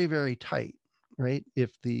very, very tight, right?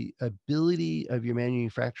 If the ability of your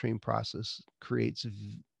manufacturing process creates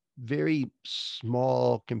very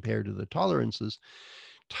small compared to the tolerances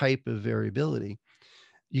type of variability,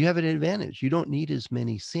 you have an advantage. You don't need as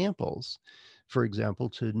many samples, for example,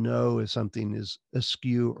 to know if something is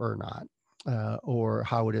askew or not, or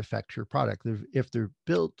how it affects your product. If they're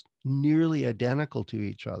built nearly identical to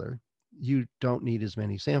each other, you don't need as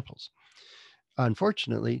many samples.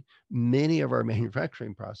 Unfortunately, many of our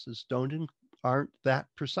manufacturing processes aren't that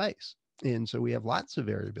precise. And so we have lots of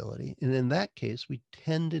variability. And in that case, we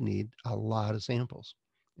tend to need a lot of samples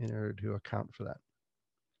in order to account for that.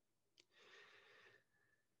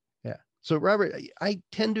 Yeah. So Robert, I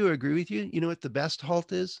tend to agree with you. You know what the best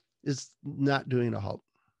halt is? Is not doing a halt.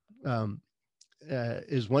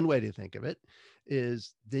 Is one way to think of it.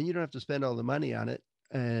 Is then you don't have to spend all the money on it,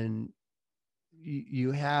 and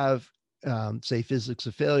you have say physics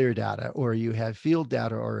of failure data, or you have field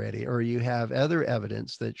data already, or you have other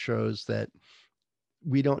evidence that shows that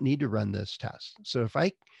we don't need to run this test. So if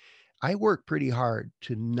I work pretty hard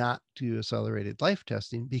to not do accelerated life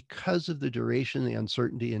testing because of the duration, the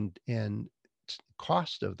uncertainty, and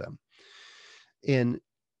cost of them. And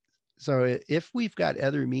so if we've got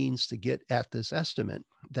other means to get at this estimate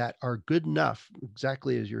that are good enough,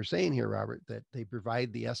 exactly as you're saying here, Robert, that they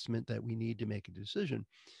provide the estimate that we need to make a decision,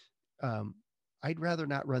 I'd rather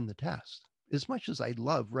not run the test. As much as I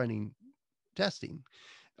love running testing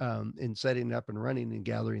and setting it up and running and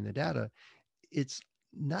gathering the data, it's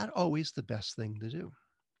not always the best thing to do.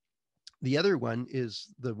 The other one is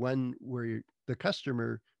the one where the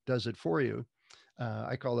customer does it for you.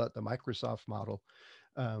 I call that the Microsoft model,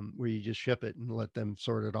 where you just ship it and let them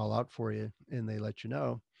sort it all out for you and they let you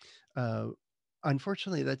know.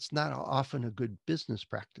 Unfortunately, that's not often a good business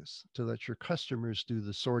practice, to let your customers do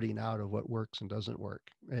the sorting out of what works and doesn't work,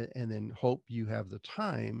 and then hope you have the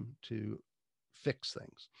time to fix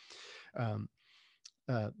things.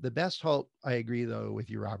 The best halt, I agree though with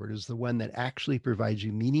you, Robert, is the one that actually provides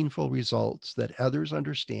you meaningful results that others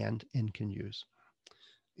understand and can use.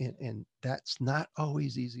 And that's not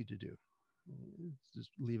always easy to do. Just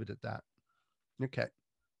leave it at that. Okay. Let's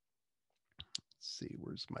see,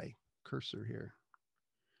 where's my cursor here?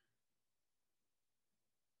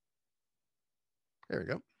 There we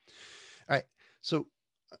go. All right. So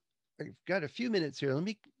I've got a few minutes here. Let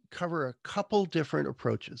me cover a couple different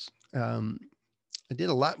approaches. I did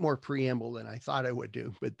a lot more preamble than I thought I would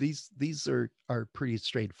do, but these are pretty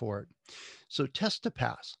straightforward. So test to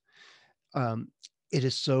pass. It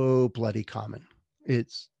is so bloody common.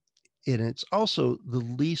 It's and it's also the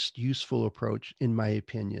least useful approach, in my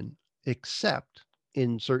opinion, except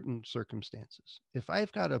in certain circumstances. If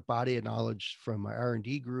I've got a body of knowledge from my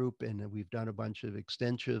R&D group and we've done a bunch of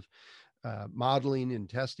extensive modeling and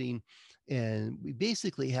testing, and we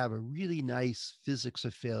basically have a really nice physics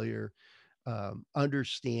of failure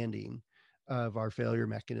understanding of our failure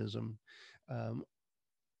mechanism. Um,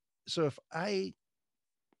 so if I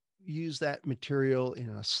use that material in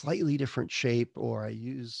a slightly different shape, or I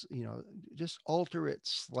use, just alter it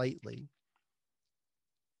slightly,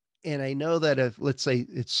 and I know that if, let's say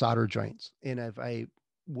it's solder joints, and if I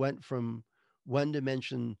went from one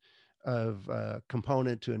dimension of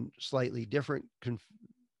component to a slightly different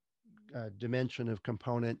dimension of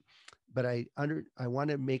component, but I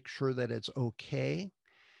want to make sure that it's okay,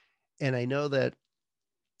 and I know that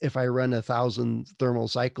if I run 1,000 thermal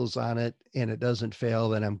cycles on it and it doesn't fail,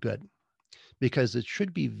 then I'm good, because it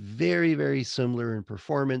should be very, very similar in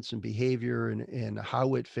performance and behavior and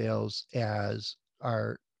how it fails as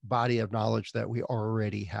our body of knowledge that we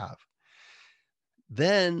already have.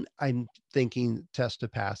 Then I'm thinking test to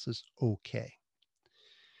pass is okay.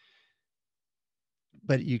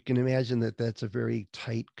 But you can imagine that that's a very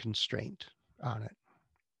tight constraint on it.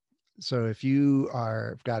 So if you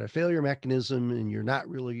are got a failure mechanism and you're not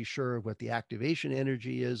really sure what the activation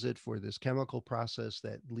energy is it for this chemical process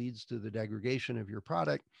that leads to the degradation of your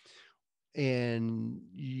product, and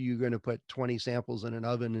you're going to put 20 samples in an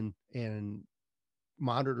oven and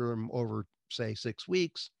monitor them over, say, 6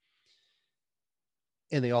 weeks,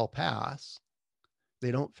 and they all pass, they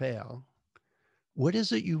don't fail, what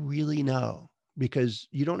is it you really know? Because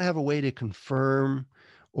you don't have a way to confirm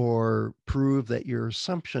or prove that your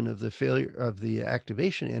assumption of the failure of the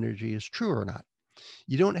activation energy is true or not.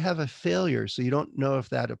 You don't have a failure, so you don't know if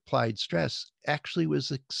that applied stress actually was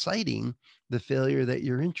exciting the failure that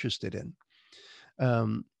you're interested in.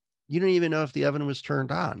 Um, you don't even know if the oven was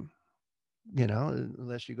turned on,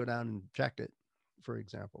 unless you go down and check it, for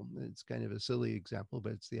example. It's kind of a silly example,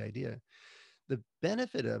 but it's the idea. The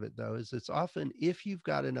benefit of it, though, is it's often, if you've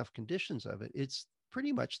got enough conditions of it, it's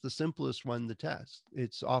pretty much the simplest one to test.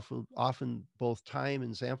 It's often both time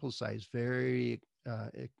and sample size very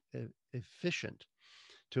efficient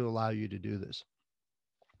to allow you to do this.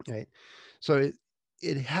 Right. So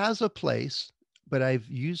it has a place, but I've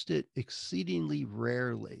used it exceedingly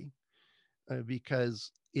rarely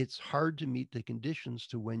because it's hard to meet the conditions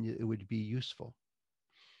to when it would be useful.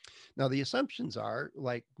 Now, the assumptions are,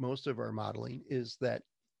 like most of our modeling, is that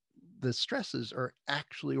the stresses are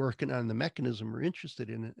actually working on the mechanism we're interested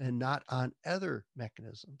in and not on other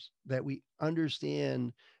mechanisms, that we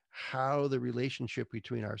understand how the relationship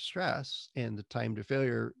between our stress and the time to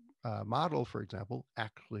failure model, for example,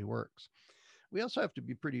 actually works. We also have to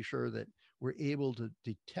be pretty sure that we're able to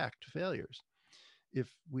detect failures. If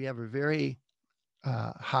we have a very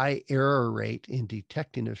high error rate in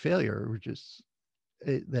detecting a failure,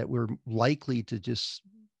 that we're likely to just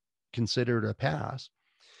consider it a pass.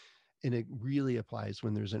 And it really applies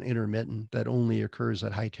when there's an intermittent that only occurs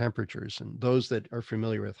at high temperatures. And those that are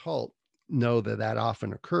familiar with HALT know that that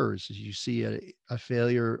often occurs. As you see a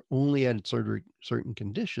failure only at certain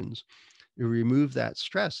conditions, you remove that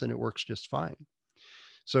stress and it works just fine.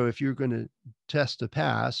 So if you're going to test a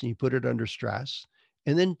pass and you put it under stress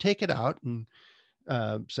and then take it out and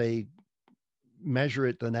say measure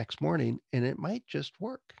it the next morning, and it might just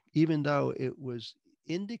work, even though it was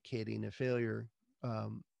indicating a failure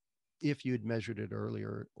if you'd measured it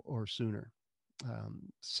earlier or sooner.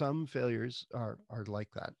 Some failures are like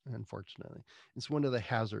that, unfortunately. It's one of the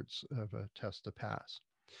hazards of a test to pass.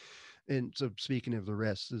 And so, speaking of the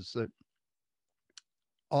risks, is that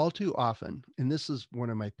all too often, and this is one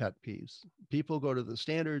of my pet peeves, people go to the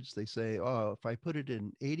standards, they say, oh, if I put it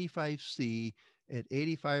in 85C at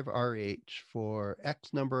 85 RH for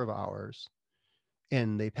X number of hours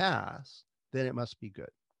and they pass, then it must be good.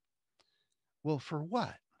 Well, for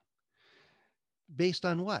what? Based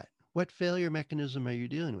on what? What failure mechanism are you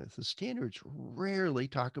dealing with? The standards rarely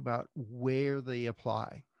talk about where they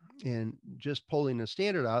apply. And just pulling a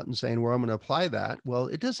standard out and saying, well, I'm going to apply that. Well,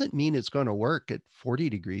 it doesn't mean it's going to work at 40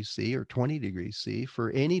 degrees C or 20 degrees C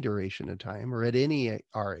for any duration of time or at any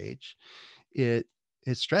RH. It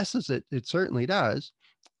it stresses it. It certainly does.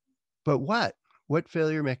 But what? What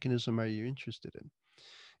failure mechanism are you interested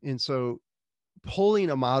in? And so pulling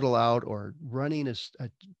a model out or running a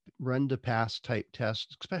run to pass type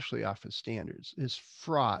test, especially off of standards, is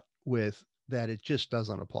fraught with that it just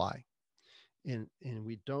doesn't apply. And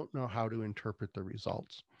we don't know how to interpret the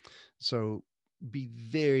results. So be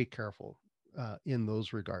very careful in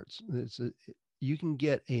those regards. You can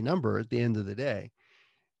get a number at the end of the day,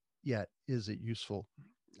 yet is it useful?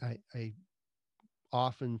 I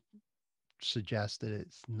often suggest that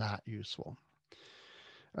it's not useful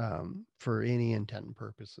for any intent and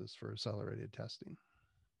purposes for accelerated testing.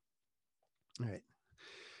 All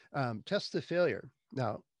right. Test to failure.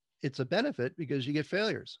 Now, it's a benefit because you get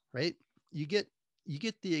failures, right? You get you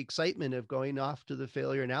get the excitement of going off to the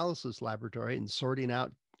failure analysis laboratory and sorting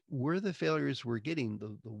out where the failures we're getting,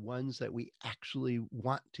 the ones that we actually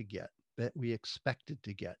want to get, that we expected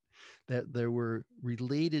to get, that they were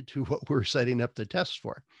related to what we're setting up the test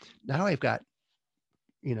for. Now I've got,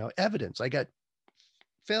 evidence. I got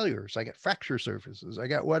failures, I got fracture surfaces, I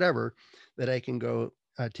got whatever that I can go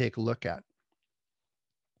take a look at.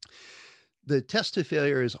 The test to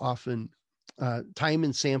failure is often time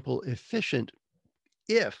and sample efficient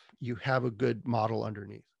if you have a good model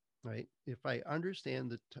underneath, right? If I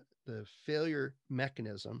understand the failure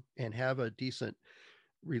mechanism and have a decent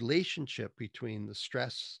relationship between the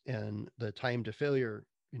stress and the time to failure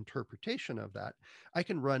interpretation of that, I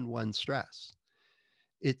can run one stress.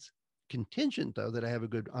 It's contingent though that I have a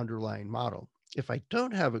good underlying model. If I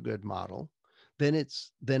don't have a good model, then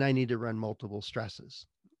I need to run multiple stresses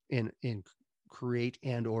and create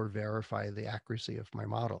and or verify the accuracy of my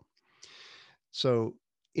model. So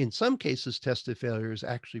in some cases, tested failure is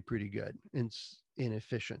actually pretty good and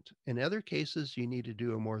inefficient. In other cases, you need to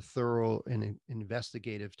do a more thorough and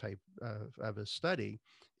investigative type of a study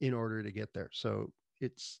in order to get there. So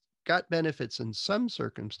it's got benefits in some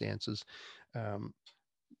circumstances, um,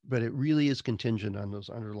 but it really is contingent on those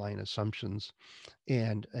underlying assumptions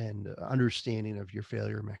and understanding of your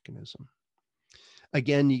failure mechanism.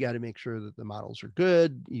 Again, you got to make sure that the models are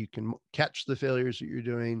good. You can catch the failures that you're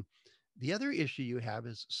doing. The other issue you have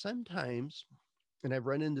is sometimes, and I've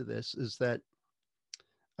run into this, is that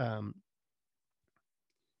um,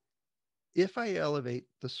 if I elevate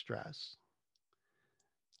the stress,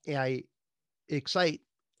 I excite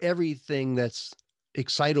everything that's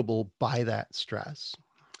excitable by that stress.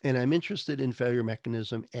 And I'm interested in failure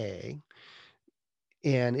mechanism A,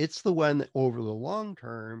 and it's the one that over the long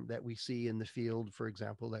term that we see in the field, for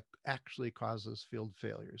example, that actually causes field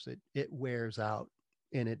failures. It wears out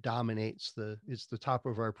and it dominates it's the top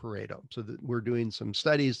of our Pareto. So that we're doing some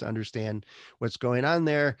studies to understand what's going on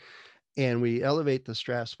there. And we elevate the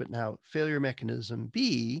stress, but now failure mechanism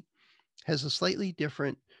B has a slightly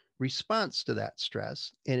different response to that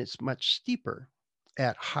stress, and it's much steeper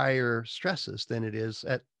at higher stresses than it is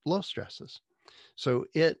at low stresses. So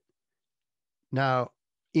it now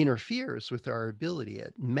interferes with our ability,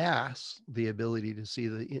 it masks the ability to see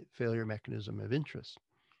the failure mechanism of interest.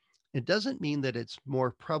 It doesn't mean that it's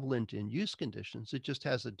more prevalent in use conditions, it just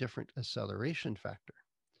has a different acceleration factor.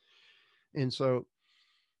 And so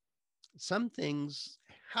some things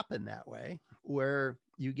happen that way where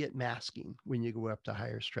you get masking when you go up to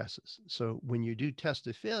higher stresses. So when you do test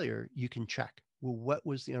a failure, you can check, well, what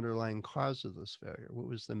was the underlying cause of this failure? What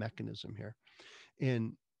was the mechanism here?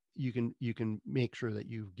 And you can make sure that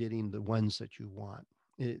you're getting the ones that you want.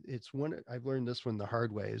 It's one I've learned this one the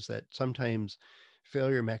hard way, is that sometimes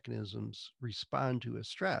failure mechanisms respond to a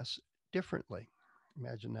stress differently.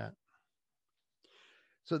 Imagine that.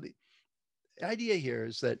 So the idea here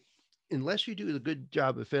is that unless you do a good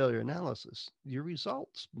job of failure analysis, your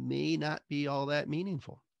results may not be all that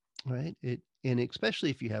meaningful, right? And especially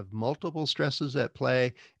if you have multiple stresses at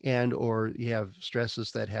play and or you have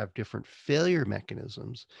stresses that have different failure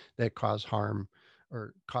mechanisms that cause harm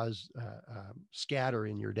or cause scatter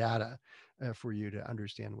in your data for you to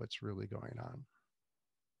understand what's really going on.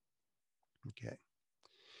 Okay.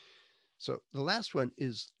 So the last one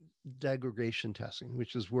is degradation testing,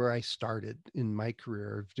 which is where I started in my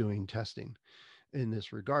career of doing testing in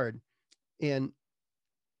this regard. And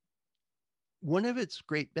one of its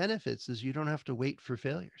great benefits is you don't have to wait for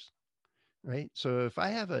failures, right? So if I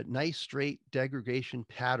have a nice straight degradation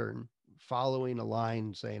pattern following a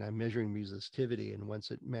line saying I'm measuring resistivity, and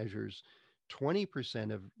once it measures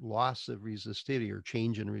 20% of loss of resistivity or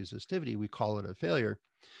change in resistivity, we call it a failure.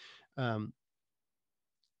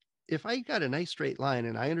 If I got a nice straight line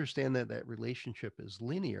and I understand that that relationship is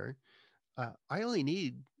linear, I only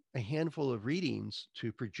need a handful of readings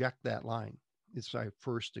to project that line. It's my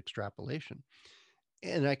first extrapolation.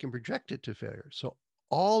 And I can project it to failure. So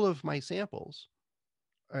all of my samples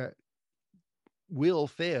uh, will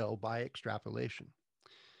fail by extrapolation.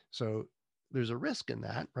 So there's a risk in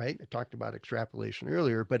that, right? I talked about extrapolation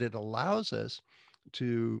earlier, but it allows us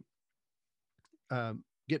to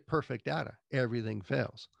get perfect data. Everything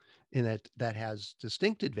fails. And that has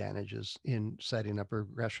distinct advantages in setting up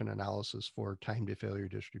regression analysis for time to failure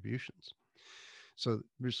distributions. So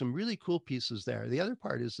there's some really cool pieces there. The other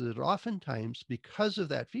part is that oftentimes, because of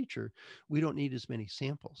that feature, we don't need as many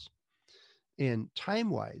samples. And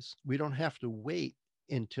time wise, we don't have to wait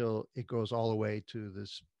until it goes all the way to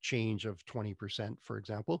this change of 20%, for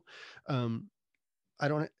example. Um, I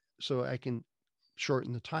don't, so I can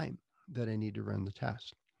shorten the time that I need to run the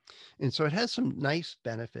test. And so it has some nice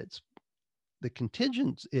benefits. The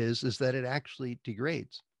contingent is that it actually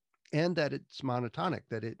degrades and that it's monotonic,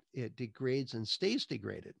 that it degrades and stays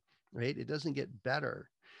degraded, right? It doesn't get better.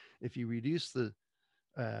 If you reduce the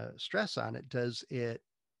stress on it, does it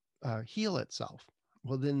heal itself?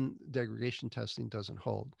 Well, then degradation testing doesn't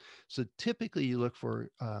hold. So typically you look for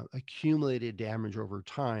accumulated damage over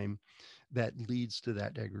time that leads to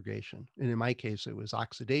that degradation. And in my case, it was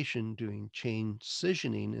oxidation doing chain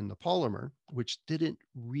scissioning in the polymer, which didn't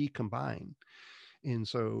recombine. And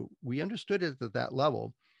so we understood it at that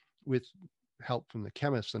level with help from the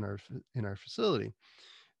chemists in our facility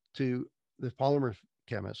to the polymer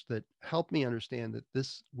chemist that helped me understand that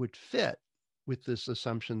this would fit with this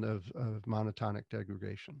assumption of monotonic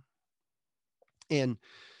degradation. And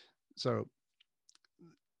so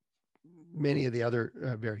many of the other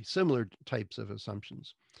very similar types of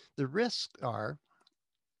assumptions. The risks are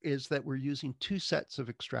is that we're using two sets of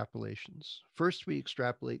extrapolations. First, we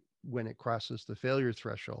extrapolate when it crosses the failure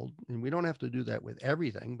threshold, and we don't have to do that with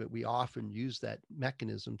everything, but we often use that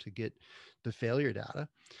mechanism to get the failure data.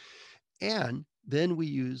 And then we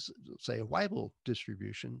use, say, a Weibull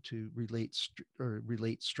distribution to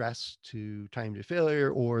relate stress to time to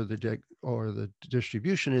failure or the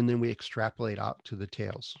distribution, and then we extrapolate out to the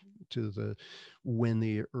tails, to the when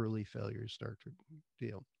the early failures start to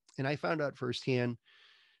deal. And I found out firsthand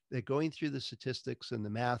that going through the statistics and the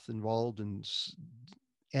math involved in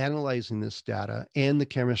analyzing this data and the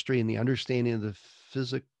chemistry and the understanding of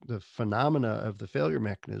the phenomena of the failure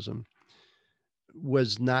mechanism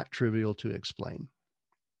was not trivial to explain.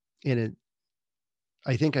 And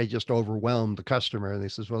I think I just overwhelmed the customer. And they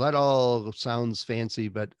says, well, that all sounds fancy,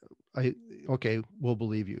 but okay, we'll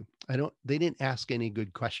believe you. They didn't ask any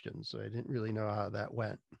good questions. So I didn't really know how that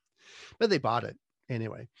went, but they bought it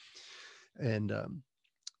anyway. And,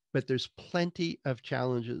 but there's plenty of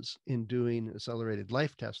challenges in doing accelerated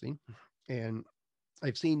life testing. And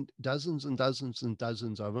I've seen dozens and dozens and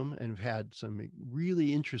dozens of them and have had some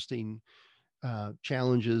really interesting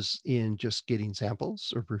challenges in just getting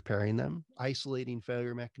samples or preparing them, isolating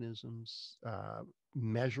failure mechanisms,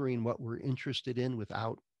 measuring what we're interested in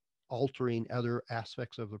without altering other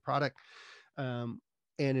aspects of the product, and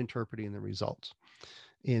interpreting the results.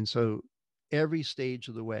 And so every stage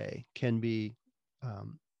of the way can be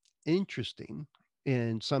interesting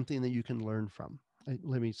and something that you can learn from.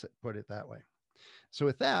 Let me put it that way. So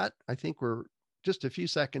with that, I think we're just a few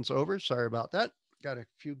seconds over. Sorry about that. Got a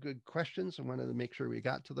few good questions. I wanted to make sure we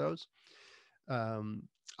got to those.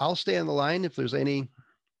 I'll stay on the line if there's any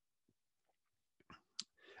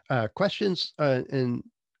questions. And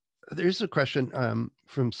there's a question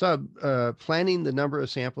from Sub, planning the number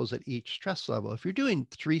of samples at each stress level. If you're doing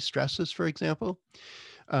 3 stresses, for example,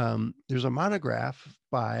 there's a monograph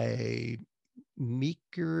by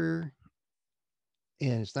Meeker,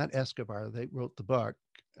 and it's not Escobar. They wrote the book.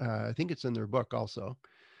 I think it's in their book also.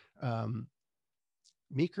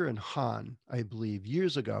 Meeker and Hahn, I believe,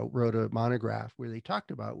 years ago, wrote a monograph where they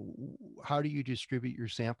talked about how do you distribute your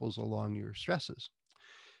samples along your stresses.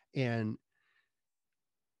 And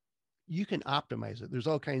you can optimize it. There's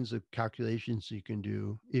all kinds of calculations you can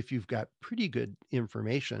do if you've got pretty good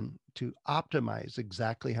information to optimize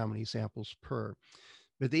exactly how many samples per.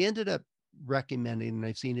 But they ended up recommending, and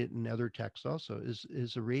I've seen it in other texts also,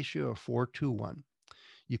 is a ratio of 4:1.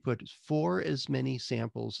 You put 4 as many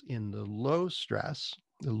samples in the low stress,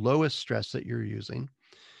 the lowest stress that you're using,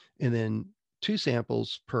 and then 2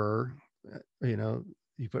 samples per,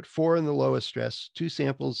 you put 4 in the lowest stress, 2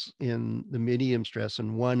 samples in the medium stress,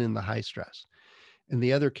 and 1 in the high stress. And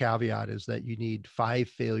the other caveat is that you need 5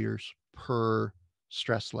 failures per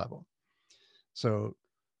stress level. So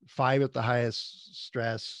 5 at the highest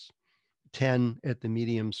stress, 10 at the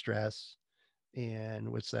medium stress, and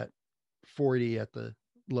what's that, 40 at the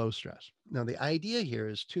low stress. Now, the idea here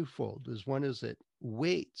is twofold. One is it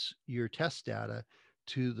weights your test data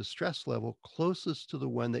to the stress level closest to the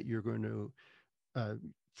one that you're going to,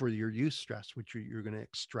 for your use stress, which you're going to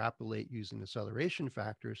extrapolate using acceleration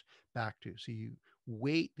factors back to. So you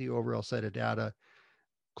weight the overall set of data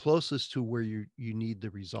closest to where you need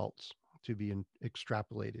the results to be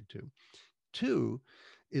extrapolated to. 2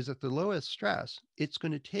 is at the lowest stress, it's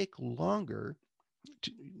going to take longer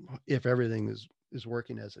to, if everything is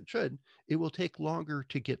working as it should, it will take longer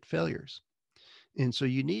to get failures. And so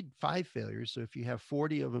you need 5 failures. So if you have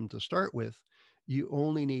 40 of them to start with, you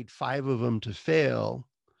only need 5 of them to fail.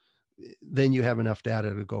 Then you have enough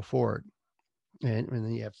data to go forward. And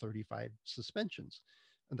then you have 35 suspensions.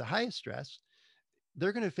 And the highest stress,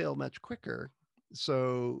 they're going to fail much quicker.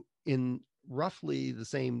 So in roughly the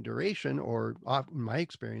same duration, or in my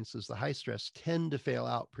experience, is the high stress tend to fail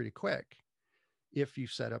out pretty quick if you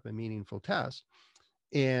set up a meaningful test.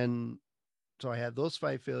 And so I had those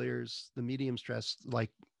 5 failures, the medium stress,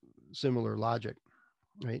 like similar logic,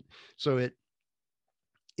 right? So it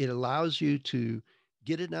allows you to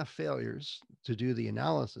get enough failures to do the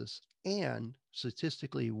analysis and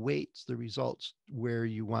statistically weights the results where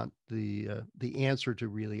you want the answer to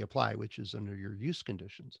really apply, which is under your use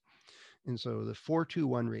conditions. And so the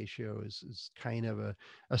 4-to-1 ratio is kind of a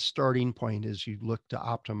starting point as you look to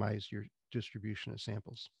optimize your distribution of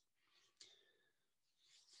samples.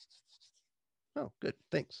 Oh, good.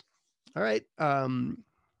 Thanks. All right.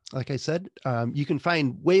 Like I said, you can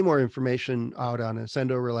find way more information out on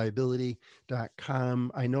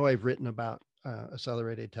accendoreliability.com. I know I've written about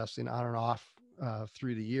accelerated testing on and off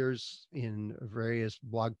through the years in various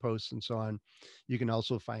blog posts and so on. You can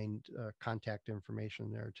also find contact information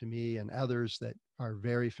there to me and others that are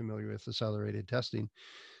very familiar with accelerated testing.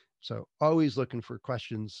 So always looking for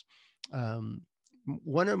questions. Um,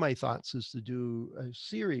 One of my thoughts is to do a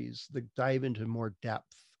series that dive into more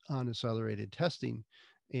depth on accelerated testing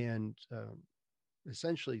and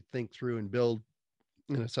essentially think through and build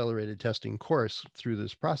an accelerated testing course through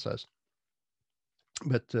this process.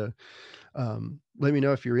 But let me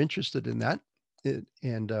know if you're interested in that,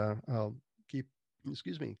 and I'll keep,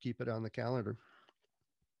 keep it on the calendar.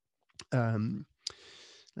 Um,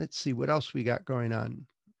 let's see what else we got going on.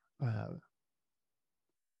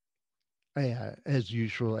 As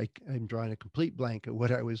usual, I'm drawing a complete blank at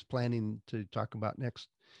what I was planning to talk about next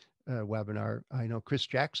webinar. I know Chris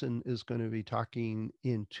Jackson is going to be talking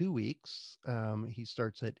in 2 weeks. He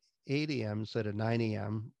starts at 8 a.m. instead of 9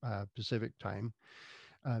 a.m. Pacific time.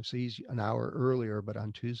 So he's an hour earlier, but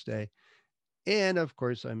on Tuesday. And of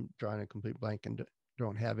course, I'm drawing a complete blank and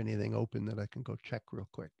don't have anything open that I can go check real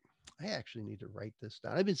quick. I actually need to write this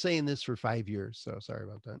down. I've been saying this for 5 years, so sorry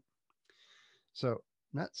about that. So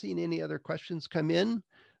not seeing any other questions come in.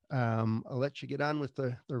 I'll let you get on with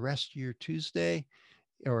the rest of your Tuesday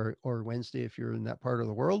or Wednesday if you're in that part of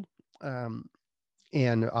the world.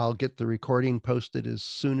 And I'll get the recording posted as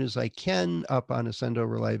soon as I can up on Accendo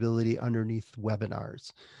Reliability underneath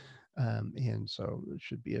webinars. And so it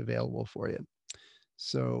should be available for you.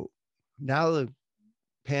 So now the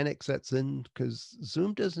panic sets in because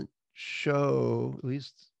Zoom doesn't show, at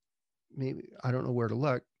least maybe, I don't know where to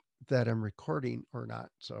look, that I'm recording or not.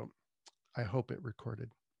 So I hope it recorded.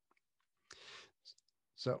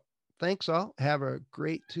 So thanks all. Have a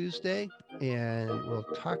great Tuesday, and we'll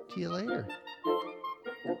talk to you later.